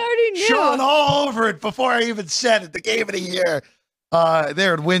 Sean already knew. Sean all over it before I even said it. The game of the year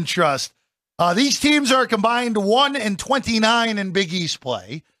there at Wintrust. These teams are combined 1-29 in Big East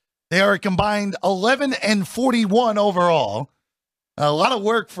play. They are combined 11-41 overall. A lot of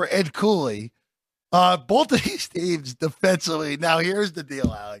work for Ed Cooley. Both of these teams defensively. Now, here's the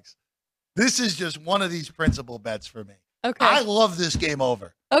deal, Alex. This is just one of these principal bets for me. Okay. I love this game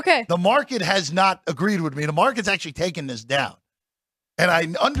over. Okay. The market has not agreed with me. The market's actually taken this down. And I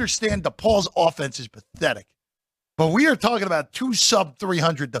understand DePaul's offense is pathetic. But we are talking about 2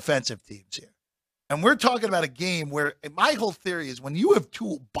 sub-300 defensive teams here. And we're talking about a game where my whole theory is when you have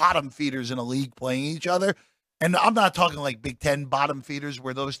 2 bottom feeders in a league playing each other, and I'm not talking like Big Ten bottom feeders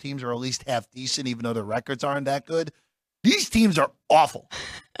where those teams are at least half decent, even though their records aren't that good. These teams are awful.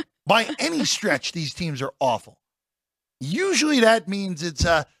 By any stretch, these teams are awful. Usually that means it's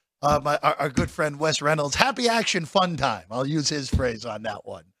our good friend Wes Reynolds, happy action, fun time. I'll use his phrase on that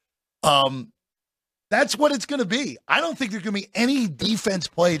one. That's what it's going to be. I don't think there's going to be any defense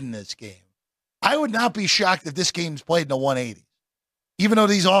played in this game. I would not be shocked if this game's played in the 180s. Even though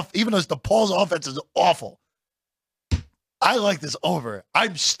DePaul's offense is awful. I like this over.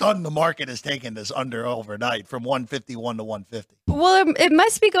 I'm stunned the market has taken this under overnight from 151 to 150. Well, it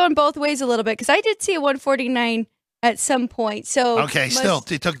must be going both ways a little bit because I did see a 149 at some point. So okay, still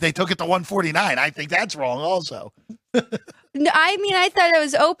they took it to 149. I think that's wrong also. No, I mean, I thought it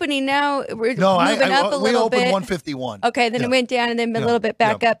was opening. Now we're moving up a little bit. We opened 151. Okay, then it went down and then a little bit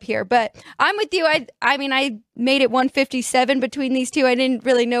back up here. But I'm with you. I mean, I made it 157 between these two. I didn't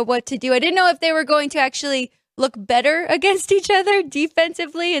really know what to do. I didn't know if they were going to actually look better against each other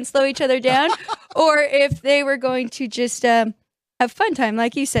defensively and slow each other down, or if they were going to just have fun time,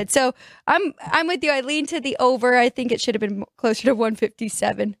 like you said. So I'm with you. I lean to the over. I think it should have been closer to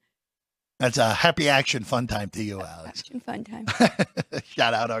 157. That's a happy action fun time to you, Alex. Action fun time.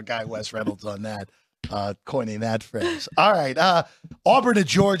 Shout out our guy Wes Reynolds on that, coining that phrase. All right, Auburn to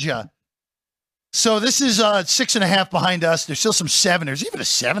Georgia. So this is 6.5 behind us. There's still some 7. There's even a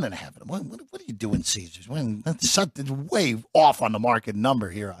 7.5. What are you doing, Caesars? That's way off on the market number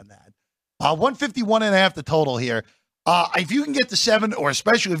here on that. 151.5 the total here. If you can get the 7, or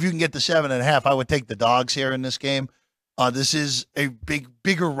especially if you can get the 7.5, I would take the dogs here in this game. This is a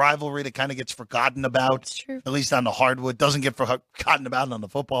bigger rivalry that kind of gets forgotten about, true. At least on the hardwood. Doesn't get forgotten about on the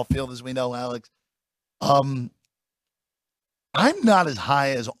football field, as we know, Alex. I'm not as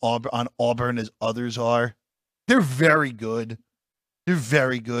high on Auburn as others are. They're very good. They're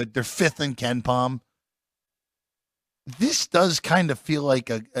 5th in KenPom. this does kind of feel like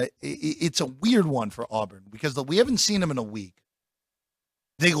it's a weird one for Auburn because we haven't seen them in a week.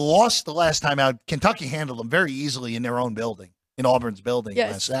 They lost the last time out. Kentucky handled them very easily in their own building, in Auburn's building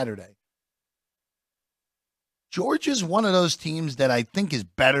last Saturday. Georgia's one of those teams that I think is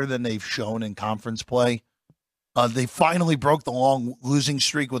better than they've shown in conference play. They finally broke the long losing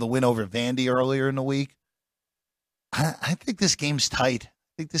streak with a win over Vandy earlier in the week. I think this game's tight.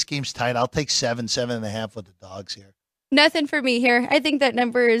 I'll take 7.5 with the dogs here. Nothing for me here. I think that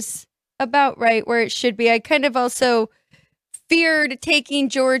number is about right where it should be. I kind of also feared taking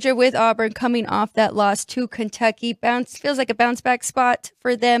Georgia with Auburn coming off that loss to Kentucky. Feels like a bounce back spot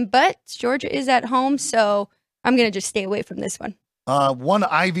for them, but Georgia is at home, so I'm going to just stay away from this one. One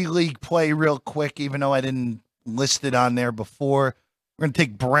Ivy League play real quick, even though I didn't list it on there before. We're going to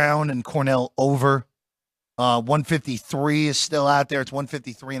take Brown and Cornell over. 153 is still out there. It's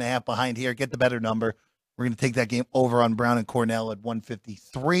 153.5 behind here. Get the better number. We're going to take that game over on Brown and Cornell at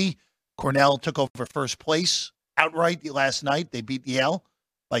 153. Cornell took over first place outright last night. They beat Yale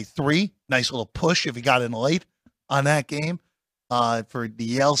by 3. Nice little push if you got in late on that game. For the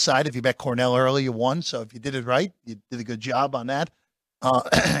Yale side, if you bet Cornell early, you won. So if you did it right, you did a good job on that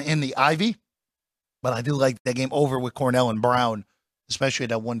in the Ivy. But I do like that game over with Cornell and Brown, especially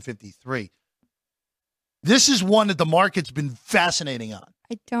at 153. This is one that the market's been fascinating on.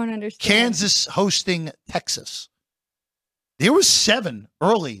 I don't understand. Kansas hosting Texas. There was 7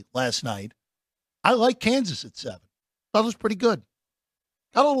 early last night. I like Kansas at 7. Thought it was pretty good.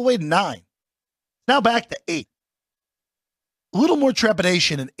 Got all the way to 9. Now back to 8. A little more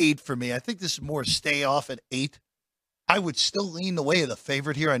trepidation in 8 for me. I think this is more stay off at 8. I would still lean the way of the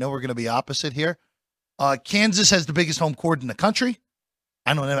favorite here. I know we're going to be opposite here. Kansas has the biggest home court in the country.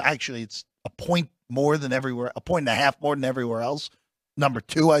 I don't know. Actually, it's a point more than everywhere, a point and a half more than everywhere else. Number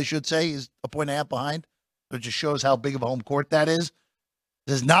 2, I should say, is a point and a half behind. So it just shows how big of a home court that is.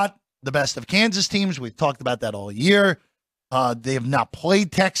 This is not the best of Kansas teams. We've talked about that all year. They have not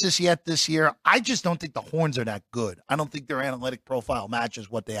played Texas yet this year. I just don't think the Horns are that good. I don't think their analytic profile matches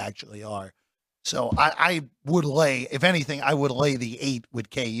what they actually are. So I would lay, if anything, I would lay the 8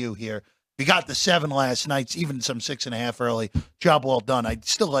 with KU here. We got the 7 last night, even some 6.5 early. Job well done. I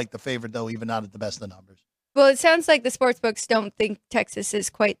still like the favorite, though, even not at the best of numbers. Well, it sounds like the sports books don't think Texas is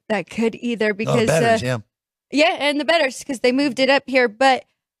quite that good either because the bettors, yeah, and the bettors because they moved it up here. But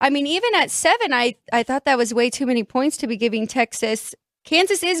I mean, even at 7, I thought that was way too many points to be giving Texas.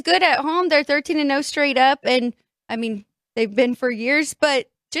 Kansas is good at home. They're 13-0 straight up, and I mean they've been for years.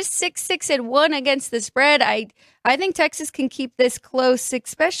 But just 6-1 against the spread. I think Texas can keep this close,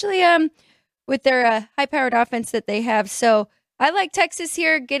 especially with their high-powered offense that they have. So I like Texas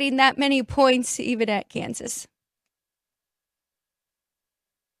here getting that many points even at Kansas.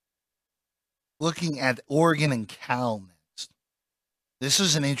 Looking at Oregon and Cal next. This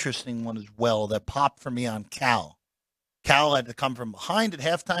is an interesting one as well that popped for me on Cal. Cal had to come from behind at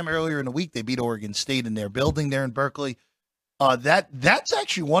halftime earlier in the week. They beat Oregon State in their building there in Berkeley. That's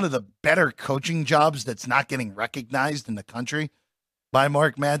actually one of the better coaching jobs that's not getting recognized in the country by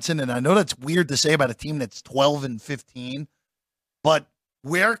Mark Madsen. And I know that's weird to say about a team that's 12-15. But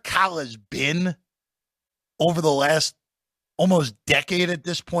where Cal has been over the last almost decade at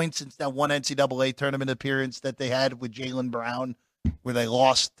this point, since that one NCAA tournament appearance that they had with Jaylen Brown, where they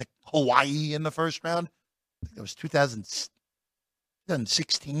lost to Hawaii in the first round, I think it was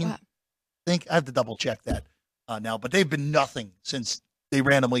 2016. Wow. I think I have to double check that now, but they've been nothing since they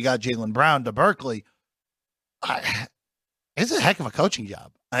randomly got Jaylen Brown to Berkeley. It's a heck of a coaching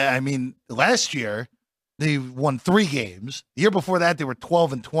job. I mean, last year, they won 3 games. The year before that, they were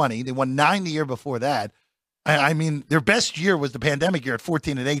 12-20. They won 9 the year before that. I mean, their best year was the pandemic year at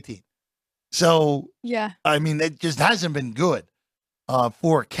 14-18. So, yeah, I mean, it just hasn't been good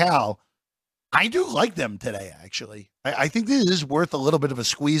for Cal. I do like them today, actually. I think this is worth a little bit of a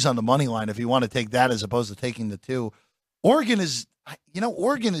squeeze on the money line if you want to take that as opposed to taking the 2. Oregon is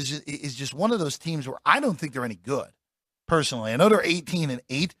just one of those teams where I don't think they're any good, personally. I know they're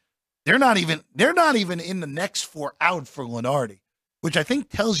 18-8. They're not even in the next 4 out for Lunardi, which I think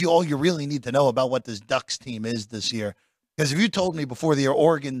tells you all you really need to know about what this Ducks team is this year. Because if you told me before the year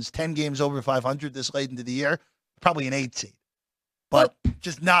Oregon's 10 games over 500 this late into the year, probably an 8 seed. But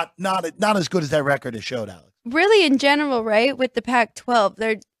just not as good as that record has showed, Alex. Really, in general, right, with the Pac-12,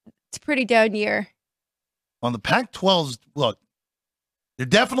 it's a pretty down year. On the Pac-12's, look, they're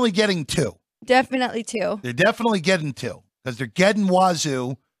definitely getting 2. Definitely 2. They're definitely getting 2 because they're getting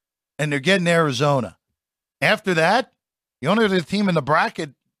Wazoo and they're getting Arizona. After that, the only other team in the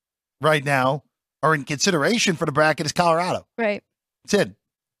bracket right now or in consideration for the bracket is Colorado. Right. That's it.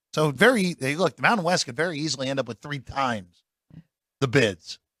 So the Mountain West could very easily end up with 3 times the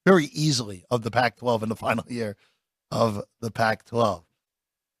bids, very easily, of the Pac-12 in the final year of the Pac-12. All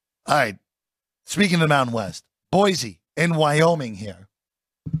right. Speaking of the Mountain West, Boise in Wyoming here.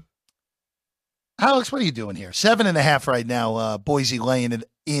 Alex, what are you doing here? 7.5 right now. Boise laying it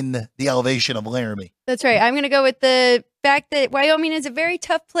in the elevation of Laramie. That's right. I'm going to go with the fact that Wyoming is a very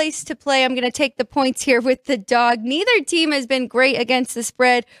tough place to play. I'm going to take the points here with the dog. Neither team has been great against the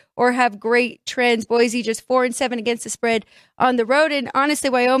spread or have great trends. Boise just 4-7 against the spread on the road. And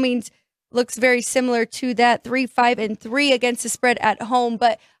honestly, Wyoming's looks very similar to that, 3-5-3 against the spread at home.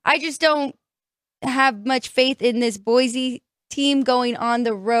 But I just don't have much faith in this Boise team going on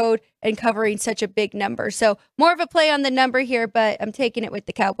the road and covering such a big number. So more of a play on the number here, but I'm taking it with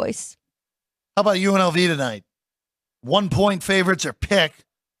the Cowboys. How about UNLV tonight? 1-point favorites are picked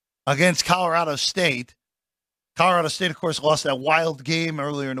against Colorado State. Colorado State, of course, lost that wild game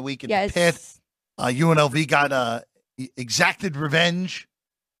earlier in the week in Pitt. UNLV got exacted revenge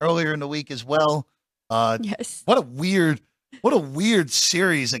earlier in the week as well. Yes. What a weird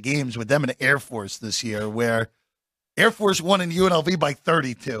series of games with them and Air Force this year, where Air Force won in UNLV by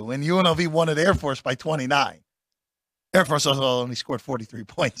 32, and UNLV won at Air Force by 29. Air Force also only scored 43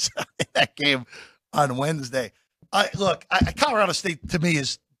 points in that game on Wednesday. Colorado State, to me,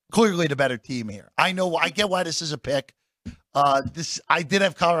 is clearly the better team here. I get why this is a pick. I did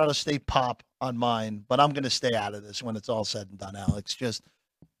have Colorado State pop on mine, but I'm going to stay out of this when it's all said and done, Alex. Just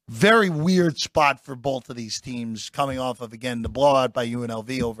very weird spot for both of these teams coming off of, again, the blowout by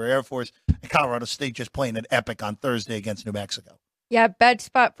UNLV over Air Force, and Colorado State just playing an epic on Thursday against New Mexico. Yeah, bad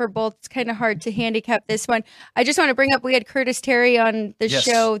spot for both. It's kind of hard to handicap this one. I just want to bring up, we had Curtis Terry on the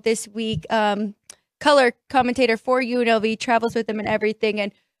show this week, color commentator for UNLV, travels with them and everything.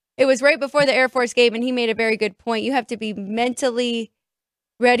 And it was right before the Air Force game, and he made a very good point. You have to be mentally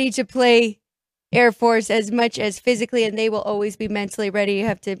ready to play Air Force as much as physically, and they will always be mentally ready. You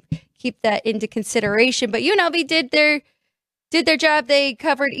have to keep that into consideration. But UNLV did their job. They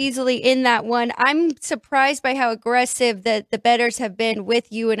covered easily in that one. I'm surprised by how aggressive that the bettors have been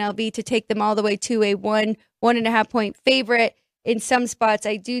with UNLV to take them all the way to a 1.5 point favorite in some spots.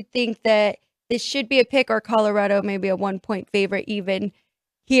 I do think that this should be a pick, or Colorado maybe a 1 point favorite even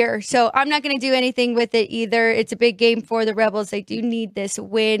here. So I'm not going to do anything with it either. It's a big game for the Rebels. They do need this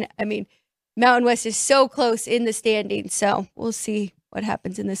win. I mean, Mountain West is so close in the standings, so we'll see what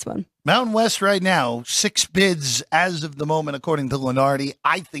happens in this one. Mountain West right now, 6 bids as of the moment, according to Lenardi.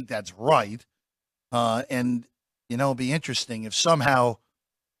 I think that's right. And, it'll be interesting if somehow,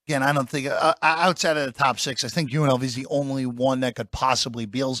 again, I don't think, outside of the top 6, I think UNLV is the only one that could possibly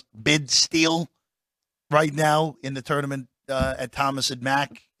bid steal right now in the tournament at Thomas and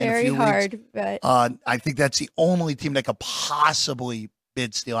Mack in a few hard, weeks. But I think that's the only team that could possibly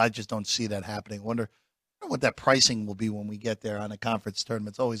bid steal. I just don't see that happening. I wonder what that pricing will be when we get there on a conference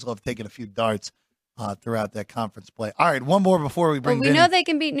tournament. It's always love taking a few darts throughout that conference play. All right, one more before we bring we know they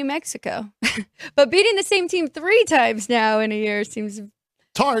can beat New Mexico. But beating the same team 3 times now in a year seems it's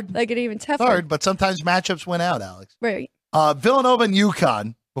hard. Like it even tougher. It's hard, but sometimes matchups win out, Alex. Right. Villanova and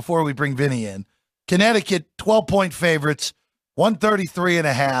UConn, before we bring Vinny in. Connecticut, 12-point favorites,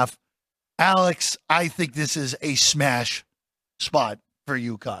 133.5. Alex, I think this is a smash spot for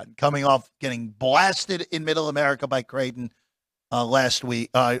UConn, coming off getting blasted in Middle America by Creighton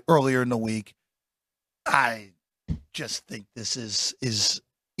earlier in the week. I just think this is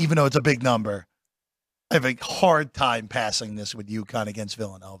even though it's a big number, I have a hard time passing this with UConn against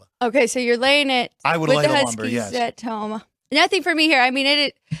Villanova. Okay, so you're laying it. I would with lay the the Huskies lumber, yes. At home. Nothing for me here. I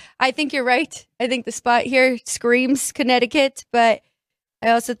mean, I think you're right. I think the spot here screams Connecticut, but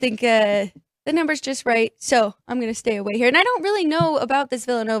I also think the number's just right. So I'm going to stay away here. And I don't really know about this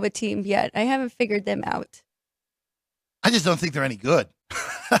Villanova team yet. I haven't figured them out. I just don't think they're any good.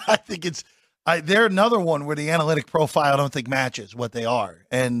 I think they're another one where the analytic profile I don't think matches what they are.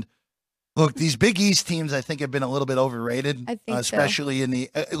 And look, these Big East teams I think have been a little bit overrated. I think especially in the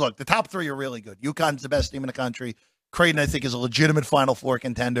the top 3 are really good. UConn's the best team in the country. Creighton, I think, is a legitimate Final Four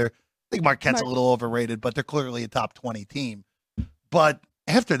contender. I think Marquette's a little overrated, but they're clearly a top 20 team. But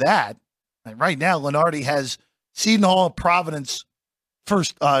after that, right now, Lenardi has Seton Hall, Providence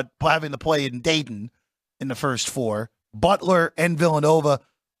first having to play in Dayton in the first 4. Butler and Villanova,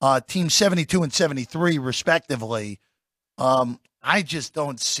 teams 72 and 73, respectively. I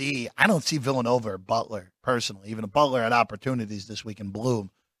don't see Villanova or Butler, personally. Even if Butler had opportunities this week in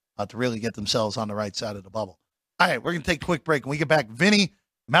Bloom to really get themselves on the right side of the bubble. All right, we're going to take a quick break. When we get back, Vinny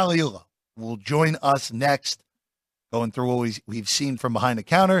Magliulo will join us next, going through what we've seen from behind the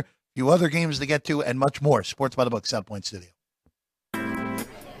counter, a few other games to get to, and much more. Sports by the Book, South Point Studio.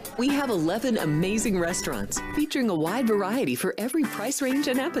 We have 11 amazing restaurants featuring a wide variety for every price range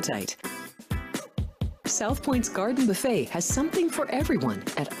and appetite. South Point's Garden Buffet has something for everyone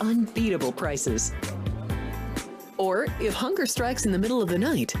at unbeatable prices. Or, if hunger strikes in the middle of the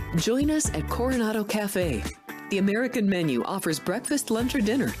night, join us at Coronado Cafe. The American menu offers breakfast, lunch, or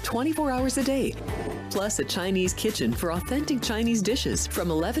dinner 24 hours a day, plus a Chinese kitchen for authentic Chinese dishes from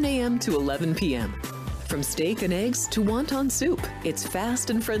 11 a.m. to 11 p.m. From steak and eggs to wonton soup, it's fast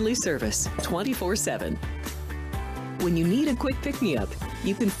and friendly service 24/7. When you need a quick pick-me-up,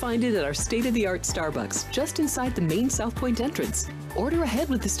 you can find it at our state-of-the-art Starbucks just inside the main South Point entrance. Order ahead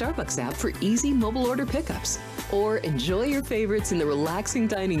with the Starbucks app for easy mobile order pickups. Or enjoy your favorites in the relaxing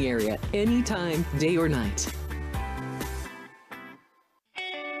dining area anytime, day or night.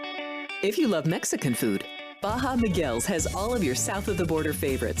 If you love Mexican food, Baja Miguel's has all of your south of the border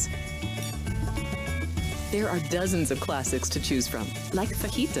favorites. There are dozens of classics to choose from, like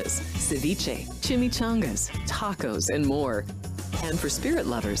fajitas, ceviche, chimichangas, tacos, and more. And for spirit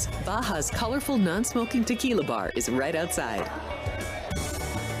lovers, Baja's colorful non-smoking tequila bar is right outside.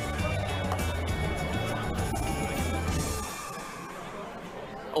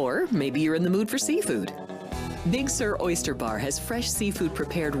 Or maybe you're in the mood for seafood. Big Sur Oyster Bar has fresh seafood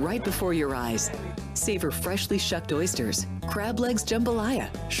prepared right before your eyes. Savor freshly shucked oysters, crab legs jambalaya,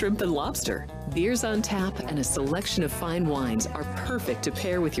 shrimp and lobster. Beers on tap and a selection of fine wines are perfect to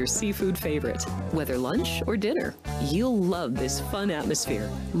pair with your seafood favorite. Whether lunch or dinner, you'll love this fun atmosphere,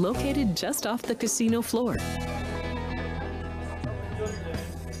 located just off the casino floor.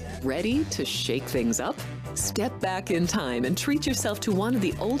 Ready to shake things up? Step back in time and treat yourself to one of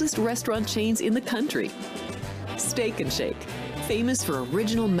the oldest restaurant chains in the country. Steak and Shake, famous for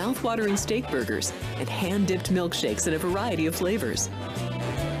original mouth-watering steak burgers and hand-dipped milkshakes in a variety of flavors.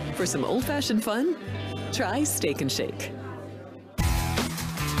 For some old-fashioned fun, try Steak and Shake.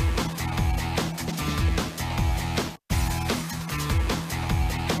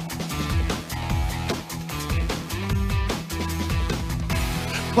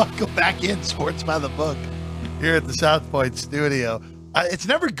 Welcome back in Sports by the Book here at the South Point studio. It's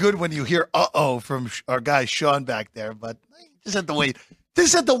never good when you hear "uh-oh" from our guy Sean back there, but just have to wait.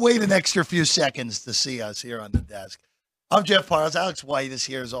 Just have to wait an extra few seconds to see us here on the desk. I'm Jeff Parles. Alex White is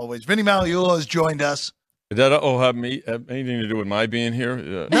here as always. Vinny Magliulo has joined us. Did that have anything to do with my being here?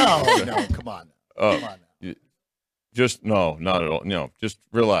 No, come on. Come on now. Just no, not at all. No, just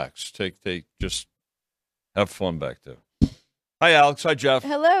relax. Just have fun back there. Hi, Alex. Hi, Jeff.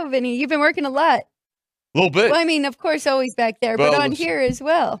 Hello, Vinny. You've been working a lot. A little bit. Well, I mean, of course, always back there, Well, but on listen. here as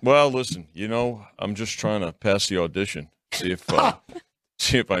well. Well, listen, I'm just trying to pass the audition. See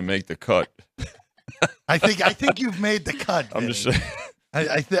if I make the cut. I think you've made the cut. I'm Vinny. just saying.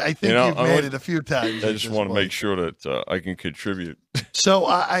 I think you've made it a few times. I just want to make sure that I can contribute. So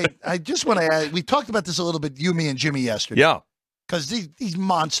I just want to add, we talked about this a little bit, you, me, and Jimmy yesterday. Yeah. Because these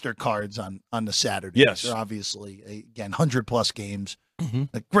monster cards on the Saturday. Yes. They're obviously, again, 100-plus games.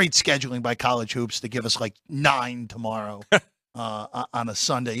 Mm-hmm. Great scheduling by College Hoops to give us like 9 tomorrow on a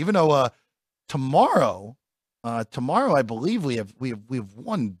Sunday. Even though tomorrow I believe we have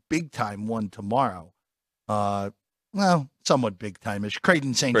one big-time one tomorrow. Well, somewhat big-time-ish.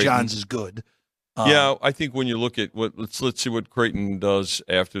 Creighton St. John's is good. Yeah, I think when you look at let's see what Creighton does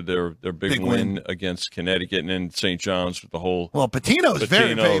after their big win against Connecticut and then St. John's with the whole. Well, Pitino's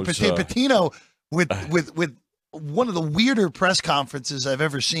very Pitino with one of the weirder press conferences I've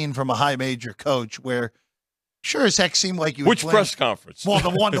ever seen from a high major coach, where sure as heck seemed like you. Which press conference? Well,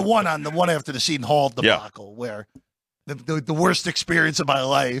 the one after the Seton Hall debacle, where the worst experience of my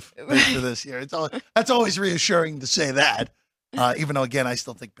life for this year. That's always reassuring to say that. Even though, again, I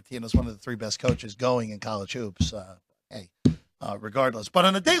still think Pitino's one of the 3 best coaches going in college hoops. Regardless. But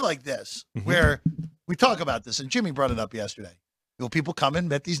on a day like this, where we talk about this, and Jimmy brought it up yesterday, people come in,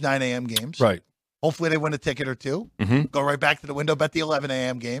 bet these 9 a.m. games. Right. Hopefully they win a ticket or two. Mm-hmm. Go right back to the window, bet the 11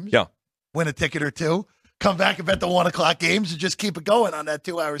 a.m. games. Yeah. Win a ticket or two. Come back and bet the 1 o'clock games and just keep it going on that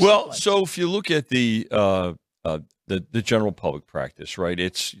 2 hours. Well, so if you look at the general public practice, right?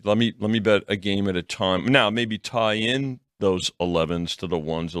 It's let me bet a game at a time. Now maybe tie in those 11s to the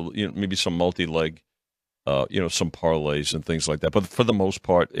ones, maybe some multi-leg, some parlays and things like that. But for the most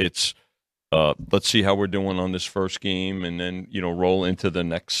part, it's let's see how we're doing on this first game, and then roll into the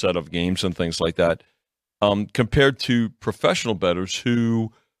next set of games and things like that. Compared to professional bettors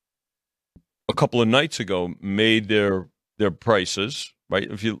who a couple of nights ago made their prices, right?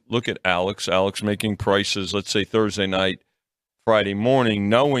 If you look at Alex making prices, let's say Thursday night, Friday morning,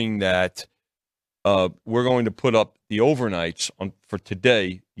 knowing that we're going to put up the overnights for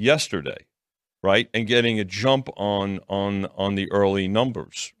today, yesterday. right, and getting a jump on the early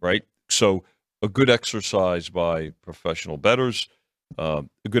numbers, right? So a good exercise by professional bettors, a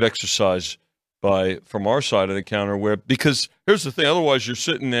good exercise from our side of the counter, because here's the thing, otherwise you're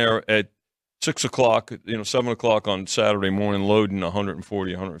sitting there at 6 o'clock, 7 o'clock on Saturday morning, loading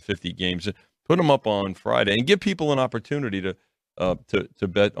 140, 150 games. Put them up on Friday and give people an opportunity to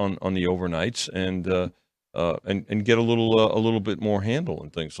bet on the overnights and get a little bit more handle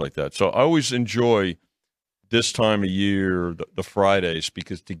and things like that. So I always enjoy this time of year, the Fridays,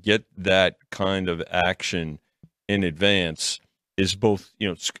 because to get that kind of action in advance is both,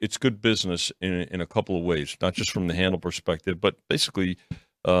 it's good business in a couple of ways, not just from the handle perspective, but basically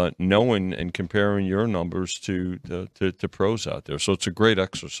knowing and comparing your numbers to pros out there. So it's a great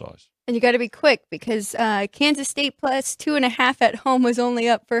exercise. And you got to be quick because Kansas State plus 2.5 at home was only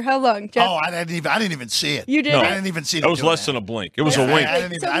up for how long, Jeff? Oh, I didn't even see it. You didn't? I didn't even see it. That was less than a blink. It was a wink.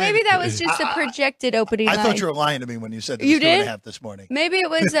 So maybe that was just a projected opening line. I thought you were lying to me when you said it You was did? 2.5 this morning. Maybe it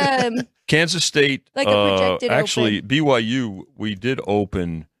was Kansas State. like a projected actually, open. BYU, we did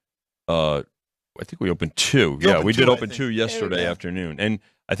open. I think we opened 2. We did open 2 yesterday afternoon, and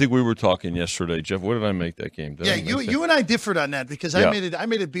I think we were talking yesterday, Jeff. What did I make that game? You and I differed on that because I made it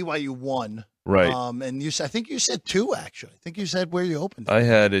BYU 1. Right. And I think you said 2 actually. I think you said where you opened it. I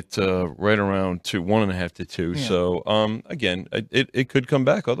had it right around 2, 1.5 to 2. Yeah. So again, it could come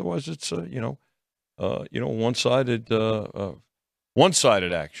back. Otherwise, it's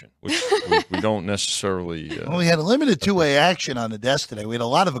one-sided action, which we don't necessarily. Well, we had a limited 2-way action on the desk today. We had a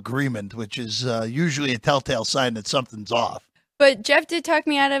lot of agreement, which is usually a telltale sign that something's off. But Jeff did talk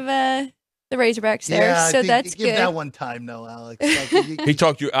me out of the Razorbacks there, Yeah, so that's give good. that one time, no, Alex. He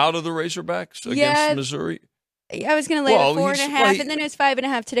talked you out of the Razorbacks against Missouri? I was going to lay the 4.5, and then it was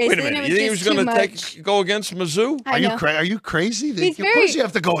 5.5 today. Wait a so then minute. it was You think he just was going to go against Mizzou? Are you crazy? Of course you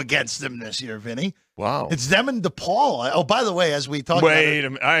have to go against them this year, Vinny. Wow. It's them and DePaul. Oh, by the way, as we talked Wait a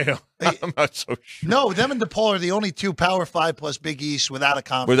minute. I'm not so sure. No, them and DePaul are the only 2 Power 5 plus Big East without a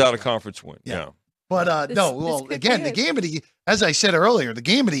conference. Without a conference win, yeah. But again, the game of the, as I said earlier, the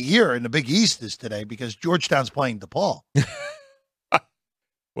game of the year in the Big East is today because Georgetown's playing DePaul.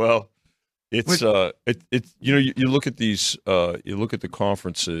 Well, it's you look at these you look at the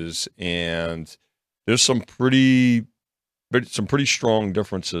conferences and there's some pretty strong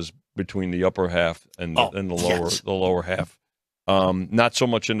differences between the upper half and the lower half. Not so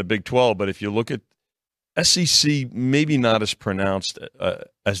much in the Big 12, but if you look at SEC, maybe not as pronounced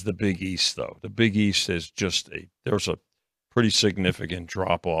as the Big East, though. The Big East is there's a pretty significant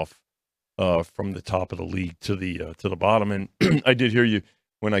drop off from the top of the league to the bottom. And I did hear you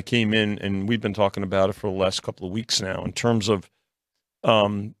when I came in, and we've been talking about it for the last couple of weeks now in terms of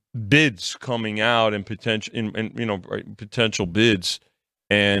bids coming out and potential bids,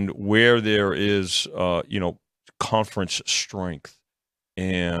 and where there is conference strength.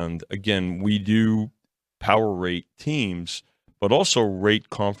 And again, we do power rate teams, but also rate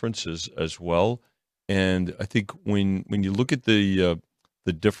conferences as well. And I think when you look at the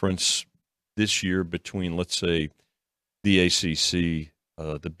difference this year between, let's say, the ACC,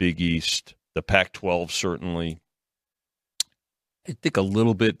 the Big East, the Pac-12, certainly, I think a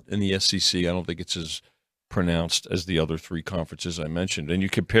little bit in the SEC. I don't think it's as pronounced as the other 3 conferences I mentioned. And you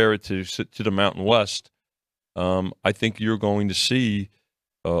compare it to the Mountain West, I think you're going to see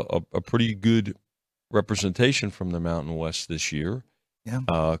a pretty good representation from the Mountain West this year,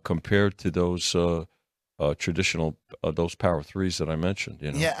 compared to those traditional those Power 3s that I mentioned.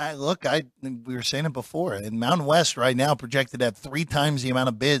 Yeah, we were saying it before. In Mountain West right now projected at 3 times the amount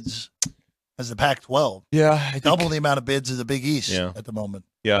of bids as the Pac-12. Yeah, double the amount of bids as the Big East at the moment.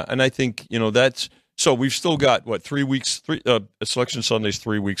 Yeah, and I think that's so. We've still got 3 weeks. Selection Sunday's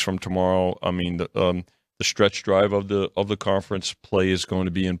 3 weeks from tomorrow. I mean, the stretch drive of the conference play is going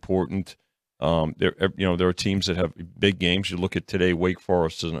to be important. There are teams that have big games. You look at today, Wake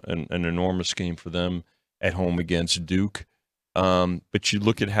Forest is an enormous game for them at home against Duke. But you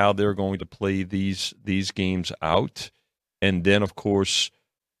look at how they're going to play these games out, and then of course,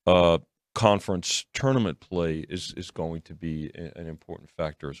 conference tournament play is going to be an important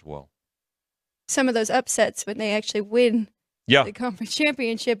factor as well. Some of those upsets when they actually win the conference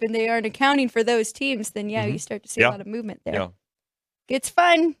championship and they aren't accounting for those teams, then you start to see a lot of movement there. Yeah. It's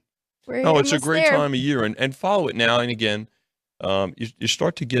fun. It's a great time of year, and follow it now and again. You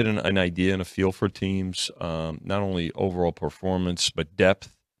start to get an idea and a feel for teams, not only overall performance but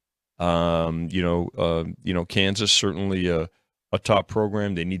depth. Kansas certainly a top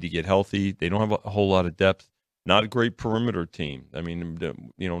program. They need to get healthy. They don't have a whole lot of depth. Not a great perimeter team. I mean, the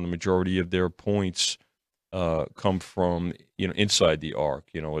majority of their points come from inside the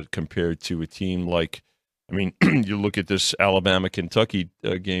arc. Compared to a team like, I mean, you look at this Alabama-Kentucky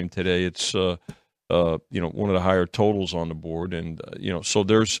game today. It's one of the higher totals on the board, and so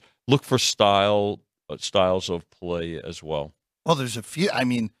look for styles of play as well. Well, there's a few. I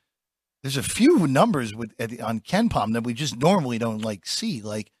mean, there's a few numbers on KenPom that we just normally don't see.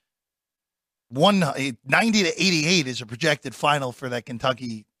 Like 90 to 88 is a projected final for that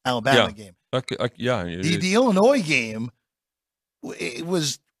Kentucky Alabama game. The Illinois game, it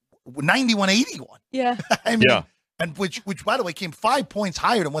was 91-81. Yeah. I mean, and which by the way came 5 points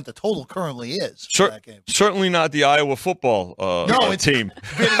higher than what the total currently is for that game. Certainly not the Iowa football team.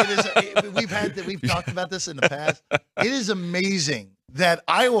 We've talked about this in the past. It is amazing that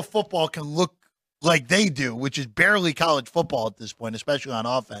Iowa football can look like they do, which is barely college football at this point, especially on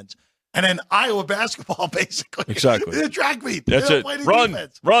offense. And then Iowa basketball, basically. Exactly. The track meet. That's it.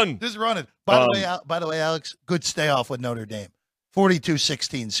 Run. Just run it. By the way, Alex, good stay off with Notre Dame.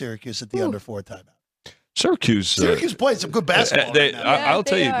 42-16 Syracuse at the under 4 timeout. Syracuse played some good basketball. I'll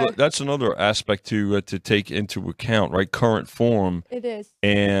tell you, that's another aspect to take into account, right? Current form. It is.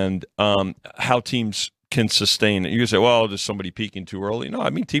 And how teams can sustain it. You can say, well, there's somebody peaking too early. No, I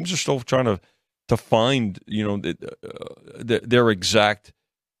mean, teams are still trying to find, their exact,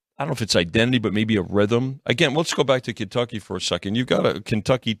 I don't know if it's identity, but maybe a rhythm. Again, let's go back to Kentucky for a second. You've got a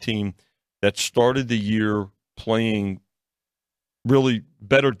Kentucky team that started the year playing really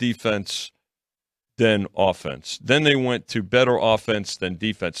better defense than offense. Then they went to better offense than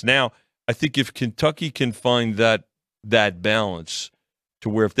defense. Now, I think if Kentucky can find that balance to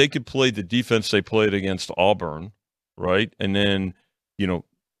where if they could play the defense they played against Auburn, right, and then,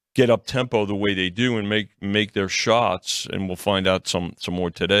 get up tempo the way they do and make their shots, and we'll find out some more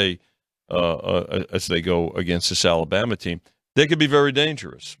today as they go against this Alabama team, they could be very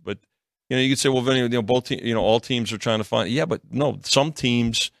dangerous. But you could say, well, Vinny, both all teams are trying to find. Yeah, but no, some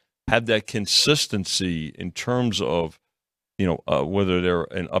teams have that consistency in terms of whether they're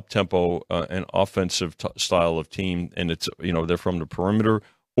an up tempo, an offensive style of team, and it's they're from the perimeter,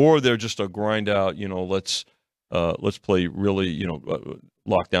 or they're just a grind out. Let's play really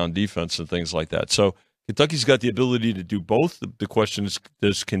lockdown defense and things like that. So Kentucky's got the ability to do both. The question is,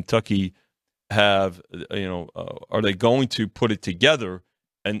 does Kentucky have are they going to put it together?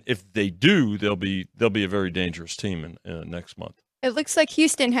 And if they do, they'll be a very dangerous team in next month. It looks like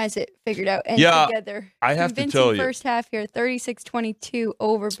Houston has it figured out and together. I have to tell you, first half here, 36-22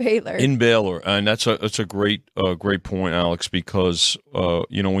 over Baylor. In Baylor, and that's a great point, Alex, because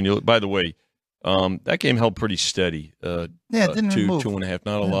when you look, by the way, that game held pretty steady. It didn't move. 2.5.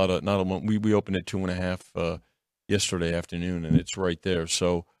 Not a lot. We opened at 2.5 yesterday afternoon, and it's right there.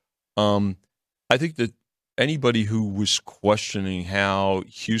 So, I think that anybody who was questioning how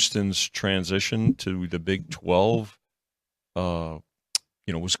Houston's transition to the Big 12,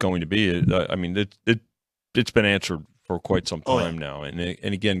 was going to be, I mean, it's been answered for quite some time now. And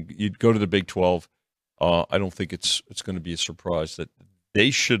again, you'd go to the Big 12. I don't think it's going to be a surprise that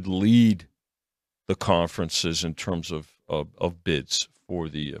they should lead the conferences in terms of bids for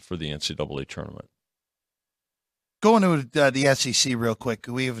the NCAA tournament. Going to the SEC real quick,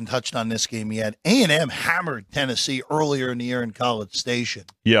 we haven't touched on this game yet. A&M hammered Tennessee earlier in the year in College Station.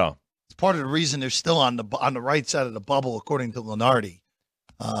 Yeah, it's part of the reason they're still on the right side of the bubble, according to Lunardi.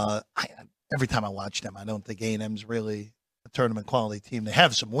 Every time I watch them, I don't think A&M's really a tournament quality team. They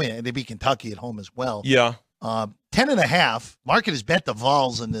have some win. They beat Kentucky at home as well. Yeah, 10.5. Market has bet the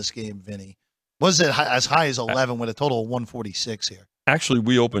Vols in this game. Vinny, was it as high as 11 with a total of 146 here? Actually,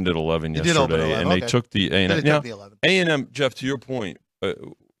 we opened at 11 yesterday, and they took the A&M. Yeah, A&M, Jeff, to your point,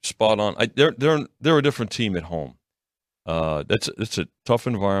 spot on. They're a different team at home. It's a tough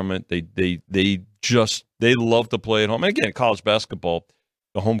environment. They love to play at home. And again, college basketball,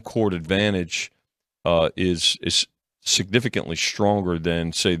 the home court advantage is significantly stronger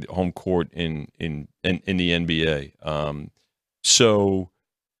than, say, the home court in the NBA.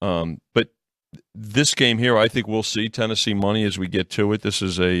 But this game here, I think we'll see Tennessee money as we get to it. This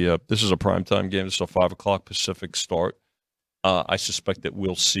is a primetime game. It's a 5:00 Pacific start. I suspect that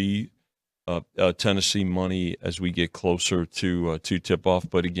we'll see Tennessee money as we get closer to tip-off.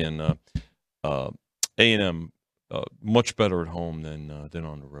 But again, A&M much better at home than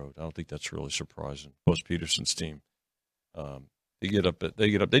on the road. I don't think that's really surprising. Post Peterson's team, they get up.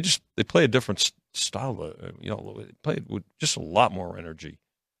 They play a different style. They play with just a lot more energy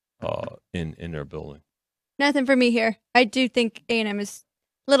in their building. Nothing for me here. I do think A&M is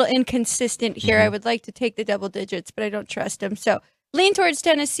a little inconsistent here. I would like to take the double digits, but I don't trust them. So lean towards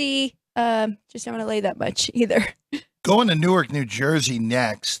Tennessee. Just don't want to lay that much either. Going to Newark, New Jersey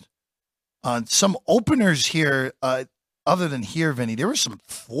next. Some openers here, other than here, Vinny, there were some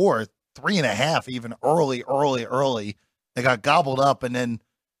 4, 3.5, even early. They got gobbled up, and then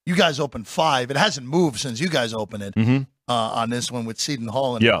you guys opened 5. It hasn't moved since you guys opened it on this one with Seton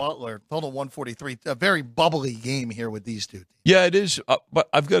Hall and Butler. Total 143. A very bubbly game here with these two teams. Yeah, it is. But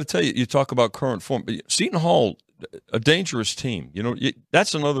I've got to tell you, you talk about current form. Seton Hall, a dangerous team. You know,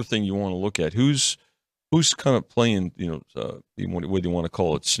 that's another thing you want to look at. Who's kind of playing, whether you want to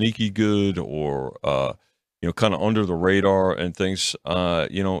call it sneaky good or, kind of under the radar and things. I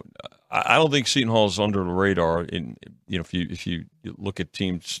don't think Seton Hall is under the radar. If you look at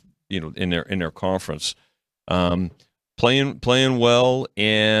teams, in their conference, playing well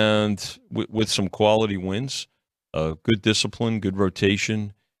and with some quality wins, good discipline, good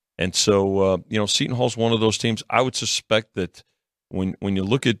rotation, and so Seton Hall's one of those teams. I would suspect that when you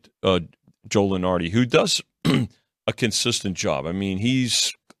look at Joe Lunardi, who does a consistent job. I mean,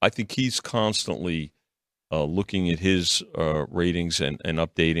 I think he's constantly looking at his ratings and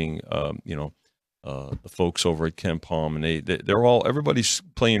updating, the folks over at Ken Palm, and everybody's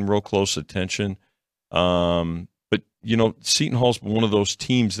paying real close attention. But Seton Hall's one of those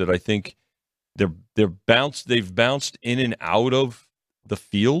teams that I think they've bounced in and out of the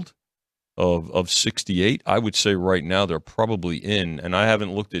field of 68. I would say right now they're probably in, and I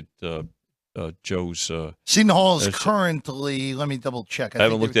haven't looked at Joe's. Seton Hall is currently. Let me double check. I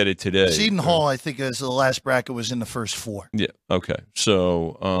haven't looked at it today. Seton Hall, I think, as the last bracket was in the first 4. Yeah. Okay.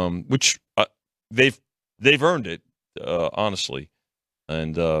 So, which they've earned it, honestly,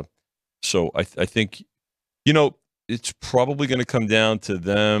 and so I think it's probably going to come down to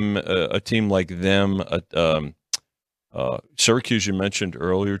them. A team like them, Syracuse, you mentioned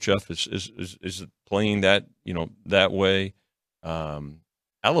earlier, Jeff, is playing that that way.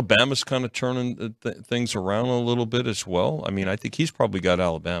 Alabama's kind of turning things around a little bit as well. I mean, I think he's probably got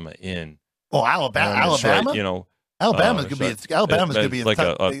Alabama in. Oh, Alabama! Right, Alabama's going to be like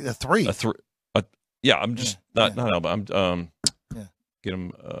a 3. Yeah, I'm just not Alabama.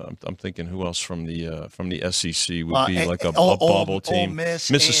 I'm thinking who else from the SEC would be like a bubble team.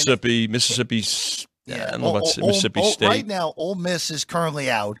 Mississippi. I don't know about Mississippi State. Right now, Ole Miss is currently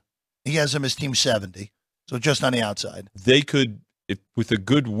out. He has them as Team 70, so just on the outside. They could. With a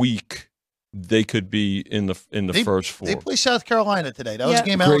good week, they could be in the first 4. They play South Carolina today. That was a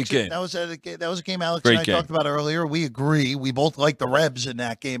game. Great game. That was a game Alex and I talked about earlier. We agree. We both like the Rebs in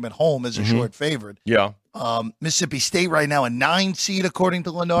that game at home as a short favorite. Yeah. Mississippi State right now a 9 seed according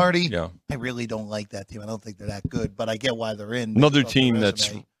to Lunardi. Yeah. I really don't like that team. I don't think they're that good, but I get why they're in. Another team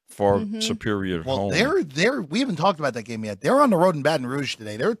that's far superior at home. They're we haven't talked about that game yet. They're on the road in Baton Rouge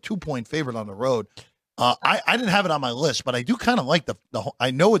today. They're a 2-point favorite on the road. I didn't have it on my list, but I do kind of like the. I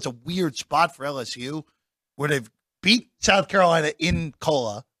know it's a weird spot for LSU, where they've beat South Carolina in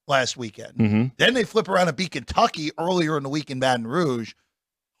Cola last weekend. Then they flip around and beat Kentucky earlier in the week in Baton Rouge.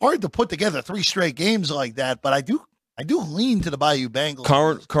 Hard to put together 3 straight games like that, but I do lean to the Bayou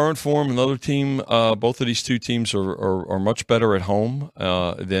Bengals. Current form, another team. Both of these two teams are much better at home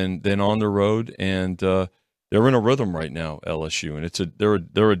than on the road, and. They're in a rhythm right now, LSU, and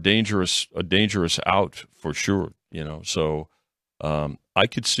they're a dangerous out for sure. So I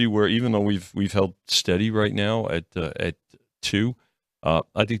could see where even though we've held steady right now at 2,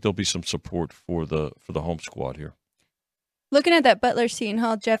 I think there'll be some support for the home squad here. Looking at that Butler Seton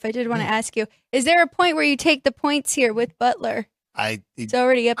Hall, Jeff, I did want to ask you: is there a point where you take the points here with Butler? It's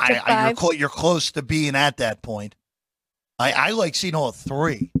already up to 5. You're close to being at that point. I like Seton Hall at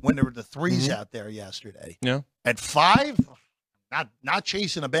 3 when there were the 3s out there yesterday. Yeah. At 5, not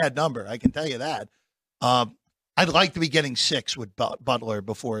chasing a bad number. I can tell you that. I'd like to be getting 6 with Butler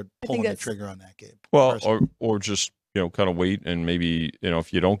before pulling the trigger on that game. Well, or just kind of wait and maybe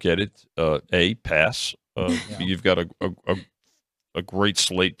if you don't get it, pass. You've got a great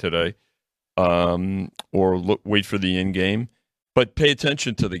slate today, or wait for the in game, but pay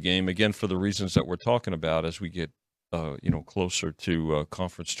attention to the game again for the reasons that we're talking about as we get. Closer to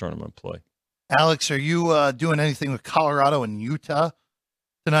conference tournament play. Alex, are you doing anything with Colorado and Utah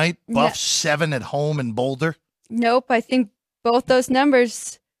tonight? Buffs 7 at home in Boulder? Nope. I think both those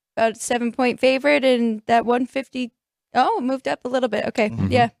numbers, about 7-point favorite, and that 150. Oh, it moved up a little bit. Okay.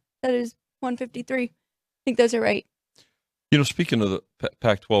 Yeah, that is 153. I think those are right. Speaking of the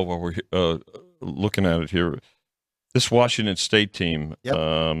Pac-12, while we're looking at it here, this Washington State team,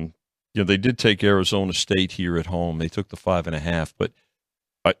 they did take Arizona State here at home. They took the 5.5, but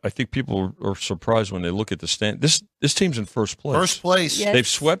I think people are surprised when they look at the stand. This team's in first place. First place. Yes. They've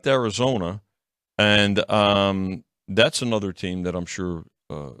swept Arizona, and that's another team that I'm sure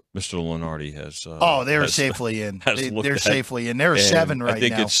Mr. Lenardi has. They're safely in. They're safely in. They're and 7 right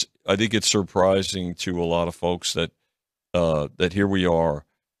now. I think it's surprising to a lot of folks that here we are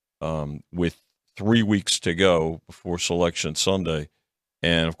with 3 weeks to go before Selection Sunday,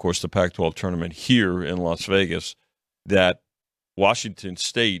 and of course the Pac-12 tournament here in Las Vegas. That Washington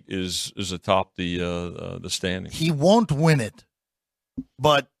State is atop the standings. He won't win it,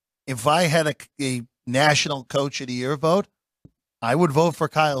 but if I had a National Coach of the Year vote, I would vote for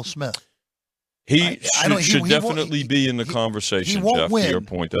Kyle Smith. He should definitely be in the conversation, Jeff, win. to your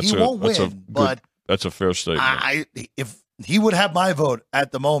point. That's a fair statement. If he would have my vote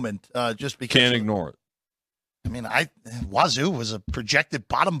at the moment, just because. Can't ignore it. I mean, Wazoo was a projected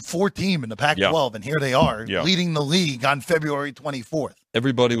bottom 4 team in the Pac-12, and here they are leading the league on February 24th.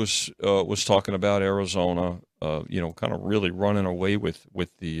 Everybody was talking about Arizona, kind of really running away with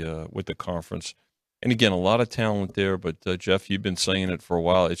the conference. And again, a lot of talent there, but Jeff, you've been saying it for a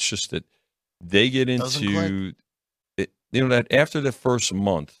while. It's just that they get into it, that after the first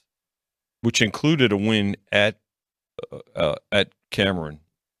month, which included a win at Cameron.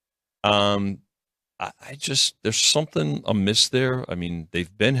 There's something amiss there. I mean,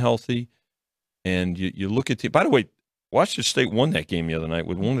 they've been healthy, and you look at by the way, Washington State won that game the other night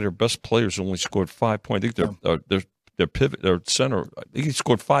with one of their best players who only scored 5 points. I think their pivot, their center, I think he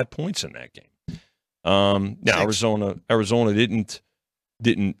scored 5 points in that game. Now Arizona didn't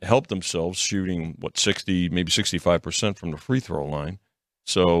help themselves shooting 60, maybe 65% from the free throw line.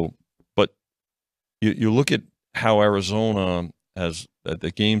 So, but you look at how Arizona has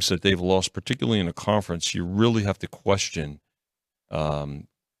the games that they've lost, particularly in a conference. You really have to question. I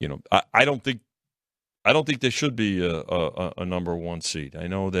don't think they should be a number 1 seed. I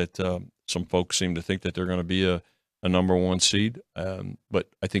know that some folks seem to think that they're going to be a number 1 seed, but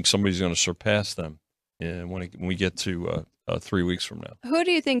I think somebody's going to surpass them when we get to 3 weeks from now. Who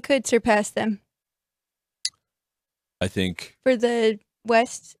do you think could surpass them? I think for the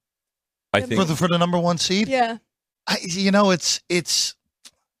West. I think for the number 1 seed. Yeah. It's.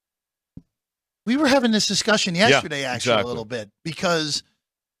 We were having this discussion yesterday, exactly. A little bit, because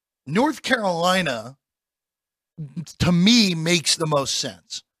North Carolina, to me, makes the most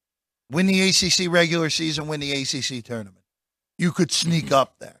sense. Win the ACC regular season, win the ACC tournament. You could sneak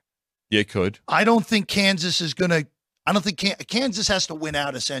up there. You could. I don't think Kansas is going to. I don't think Kansas has to win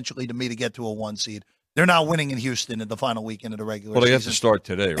out, essentially, to me, to get to a 1 seed. They're not winning in Houston in the final weekend of the regular season. Well, they have to start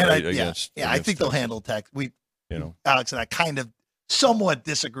today, right? I think they'll handle Texas. Alex and I kind of somewhat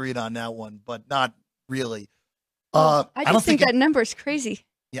disagreed on that one, but not really. I don't think that number is crazy.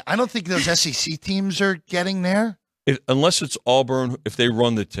 Yeah, I don't think those SEC teams are getting there. Unless it's Auburn, if they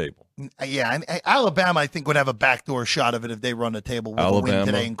run the table. Yeah, and Alabama, I think, would have a backdoor shot of it if they run the table with a win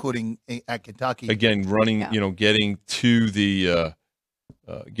today, including at Kentucky. Again, getting to the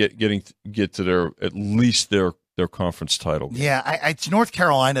get to their at least their conference title game. Yeah, it's North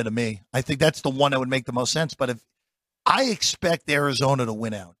Carolina to me. I think that's the one that would make the most sense. But if I expect Arizona to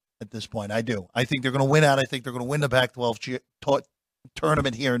win out at this point, I do. I think they're going to win out. I think they're going to win the Pac-12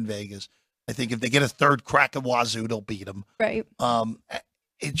 tournament here in Vegas. I think if they get a third crack at Wazoo, they'll beat them. Right.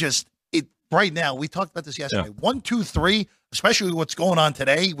 Right now, we talked about this yesterday. 1, 2, 3, especially what's going on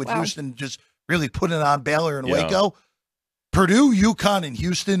today with Houston just really putting it on Baylor and Waco. Purdue, UConn, and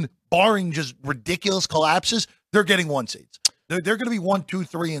Houston, barring just ridiculous collapses, they're getting 1 seeds. They're going to be 1, 2,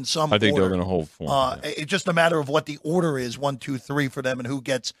 3 in some order. I think they're going to hold form. It's just a matter of what the order is, 1, 2, 3 for them, and who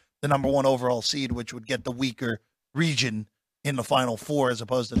gets the number 1 overall seed, which would get the weaker region in the Final Four as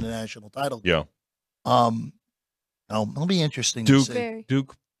opposed to the national title game. Yeah. It'll be interesting to see.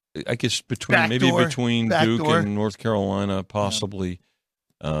 Duke, I guess between Duke and North Carolina, possibly.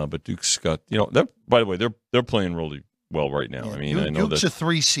 But Duke's got, by the way, they're playing really well right now. Yeah, I mean, I know Duke's a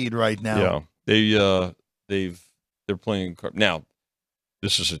 3 seed right now. Yeah, they're playing now.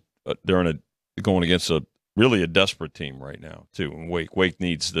 This is they're going against a desperate team right now too. And Wake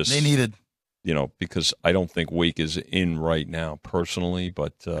needs this. They needed, because I don't think Wake is in right now personally,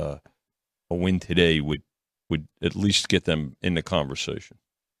 but a win today would at least get them in the conversation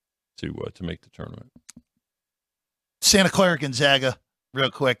to make the tournament. Santa Clara Gonzaga, real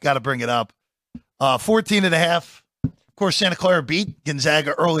quick, got to bring it up. 14.5. Of course, Santa Clara beat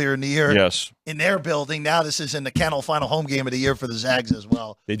Gonzaga earlier in the year. Yes. In their building. Now this is in the Kennel final home game of the year for the Zags as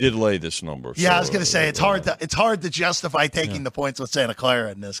well. They did lay this number. Yeah, I was going to say it's hard to justify taking the points with Santa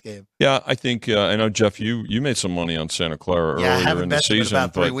Clara in this game. Yeah, I think I know, Jeff, you made some money on Santa Clara earlier in the season.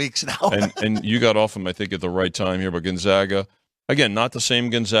 About 3 weeks now. and you got off them, I think, at the right time here. But Gonzaga, again, not the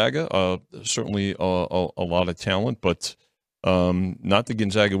same Gonzaga. Certainly a lot of talent, but not the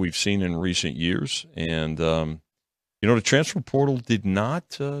Gonzaga we've seen in recent years. And the transfer portal did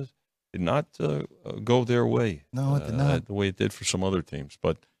not go their way. No, it did not. The way it did for some other teams.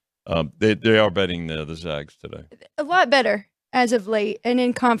 But they are betting the Zags today. A lot better as of late and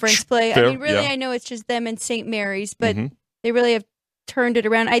in conference play. Fair, I mean, really, yeah. I know it's just them and St. Mary's, but Mhm. they really have turned it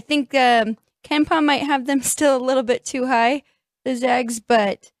around. I think KenPom might have them still a little bit too high, the Zags,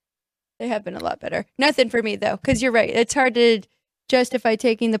 but they have been a lot better. Nothing for me, though, because you're right. It's hard to justify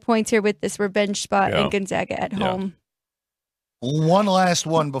taking the points here with this revenge spot Yeah. and Gonzaga at Yeah. home. One last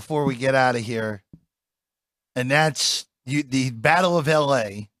one before we get out of here, and that's the Battle of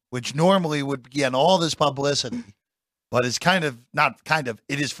L.A., which normally would get all this publicity, but it's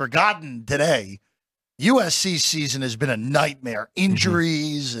it is forgotten today. USC's season has been a nightmare.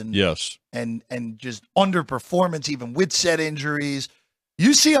 Injuries Yes. and just underperformance, even with said injuries.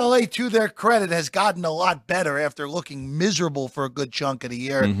 UCLA, to their credit, has gotten a lot better after looking miserable for a good chunk of the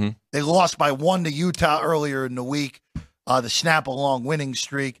year. Mhm. They lost by 1 to Utah earlier in the week. The snap-along winning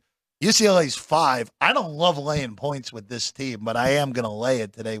streak. UCLA's 5. I don't love laying points with this team, but I am going to lay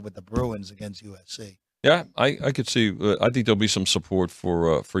it today with the Bruins against USC. Yeah, I could see. I think there'll be some support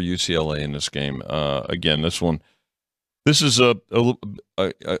for UCLA in this game. Again, this is a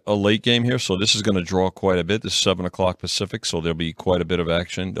late game here, so this is going to draw quite a bit. This is 7:00 Pacific, so there'll be quite a bit of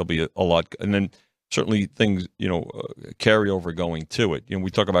action. There'll be a lot, and then certainly things carryover going to it.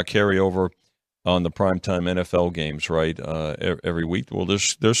 We talk about carryover on the primetime NFL games, right? Every week. Well,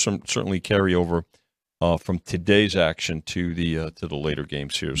 there's some certainly carryover from today's action to the later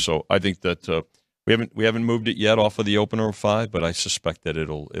games here. So I think that we haven't moved it yet off of the opener of 5, but I suspect that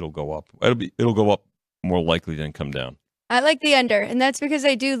it'll go up. It'll go up more likely than come down. I like the under, and that's because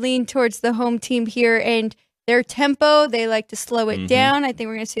I do lean towards the home team here and their tempo. They like to slow it down. I think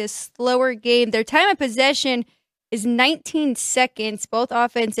we're going to see a slower game. Their time of possession is 19 seconds, both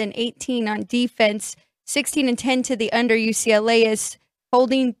offense and 18 on defense. 16 and 10 to the under. UCLA is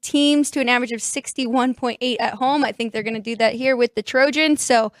holding teams to an average of 61.8 at home. I think they're going to do that here with the Trojans,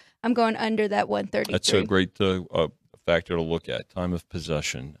 so I'm going under that 133. That's a great factor to look at, time of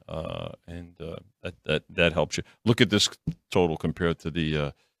possession, and that helps you. Look at this total compared to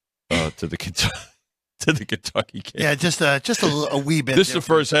the Kentucky game. Yeah, just a wee bit. This is the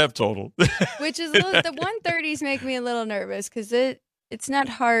first half total. Which is the 130s make me a little nervous because it's not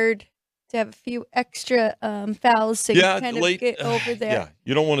hard to have a few extra fouls so you kind of get over there. Yeah,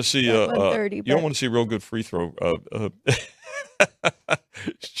 you don't want to see you don't want to see a real good free throw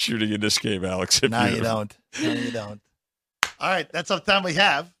shooting in this game, Alex. No, you don't. No, you don't. All right, that's all the time we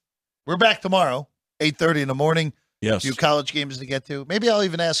have. We're back tomorrow, 8:30 in the morning. Yes. A few college games to get to. Maybe I'll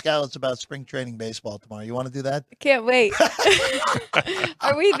even ask Alex about spring training baseball tomorrow. You want to do that? I can't wait.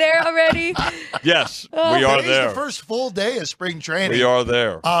 Are we there already? Yes, we are Today's there. the first full day of spring training. We are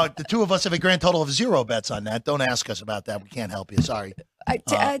there. The two of us have a grand total of 0 bets on that. Don't ask us about that. We can't help you. Sorry.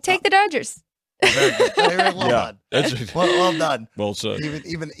 Take the Dodgers. Very good. Very well done. That's well done. Well said.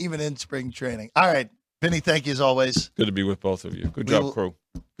 Even in spring training. All right. Vinny, thank you as always. Good to be with both of you. Good job, crew.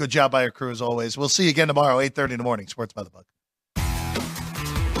 Good job by your crew as always. We'll see you again tomorrow, 8:30 in the morning. Sports by the Book.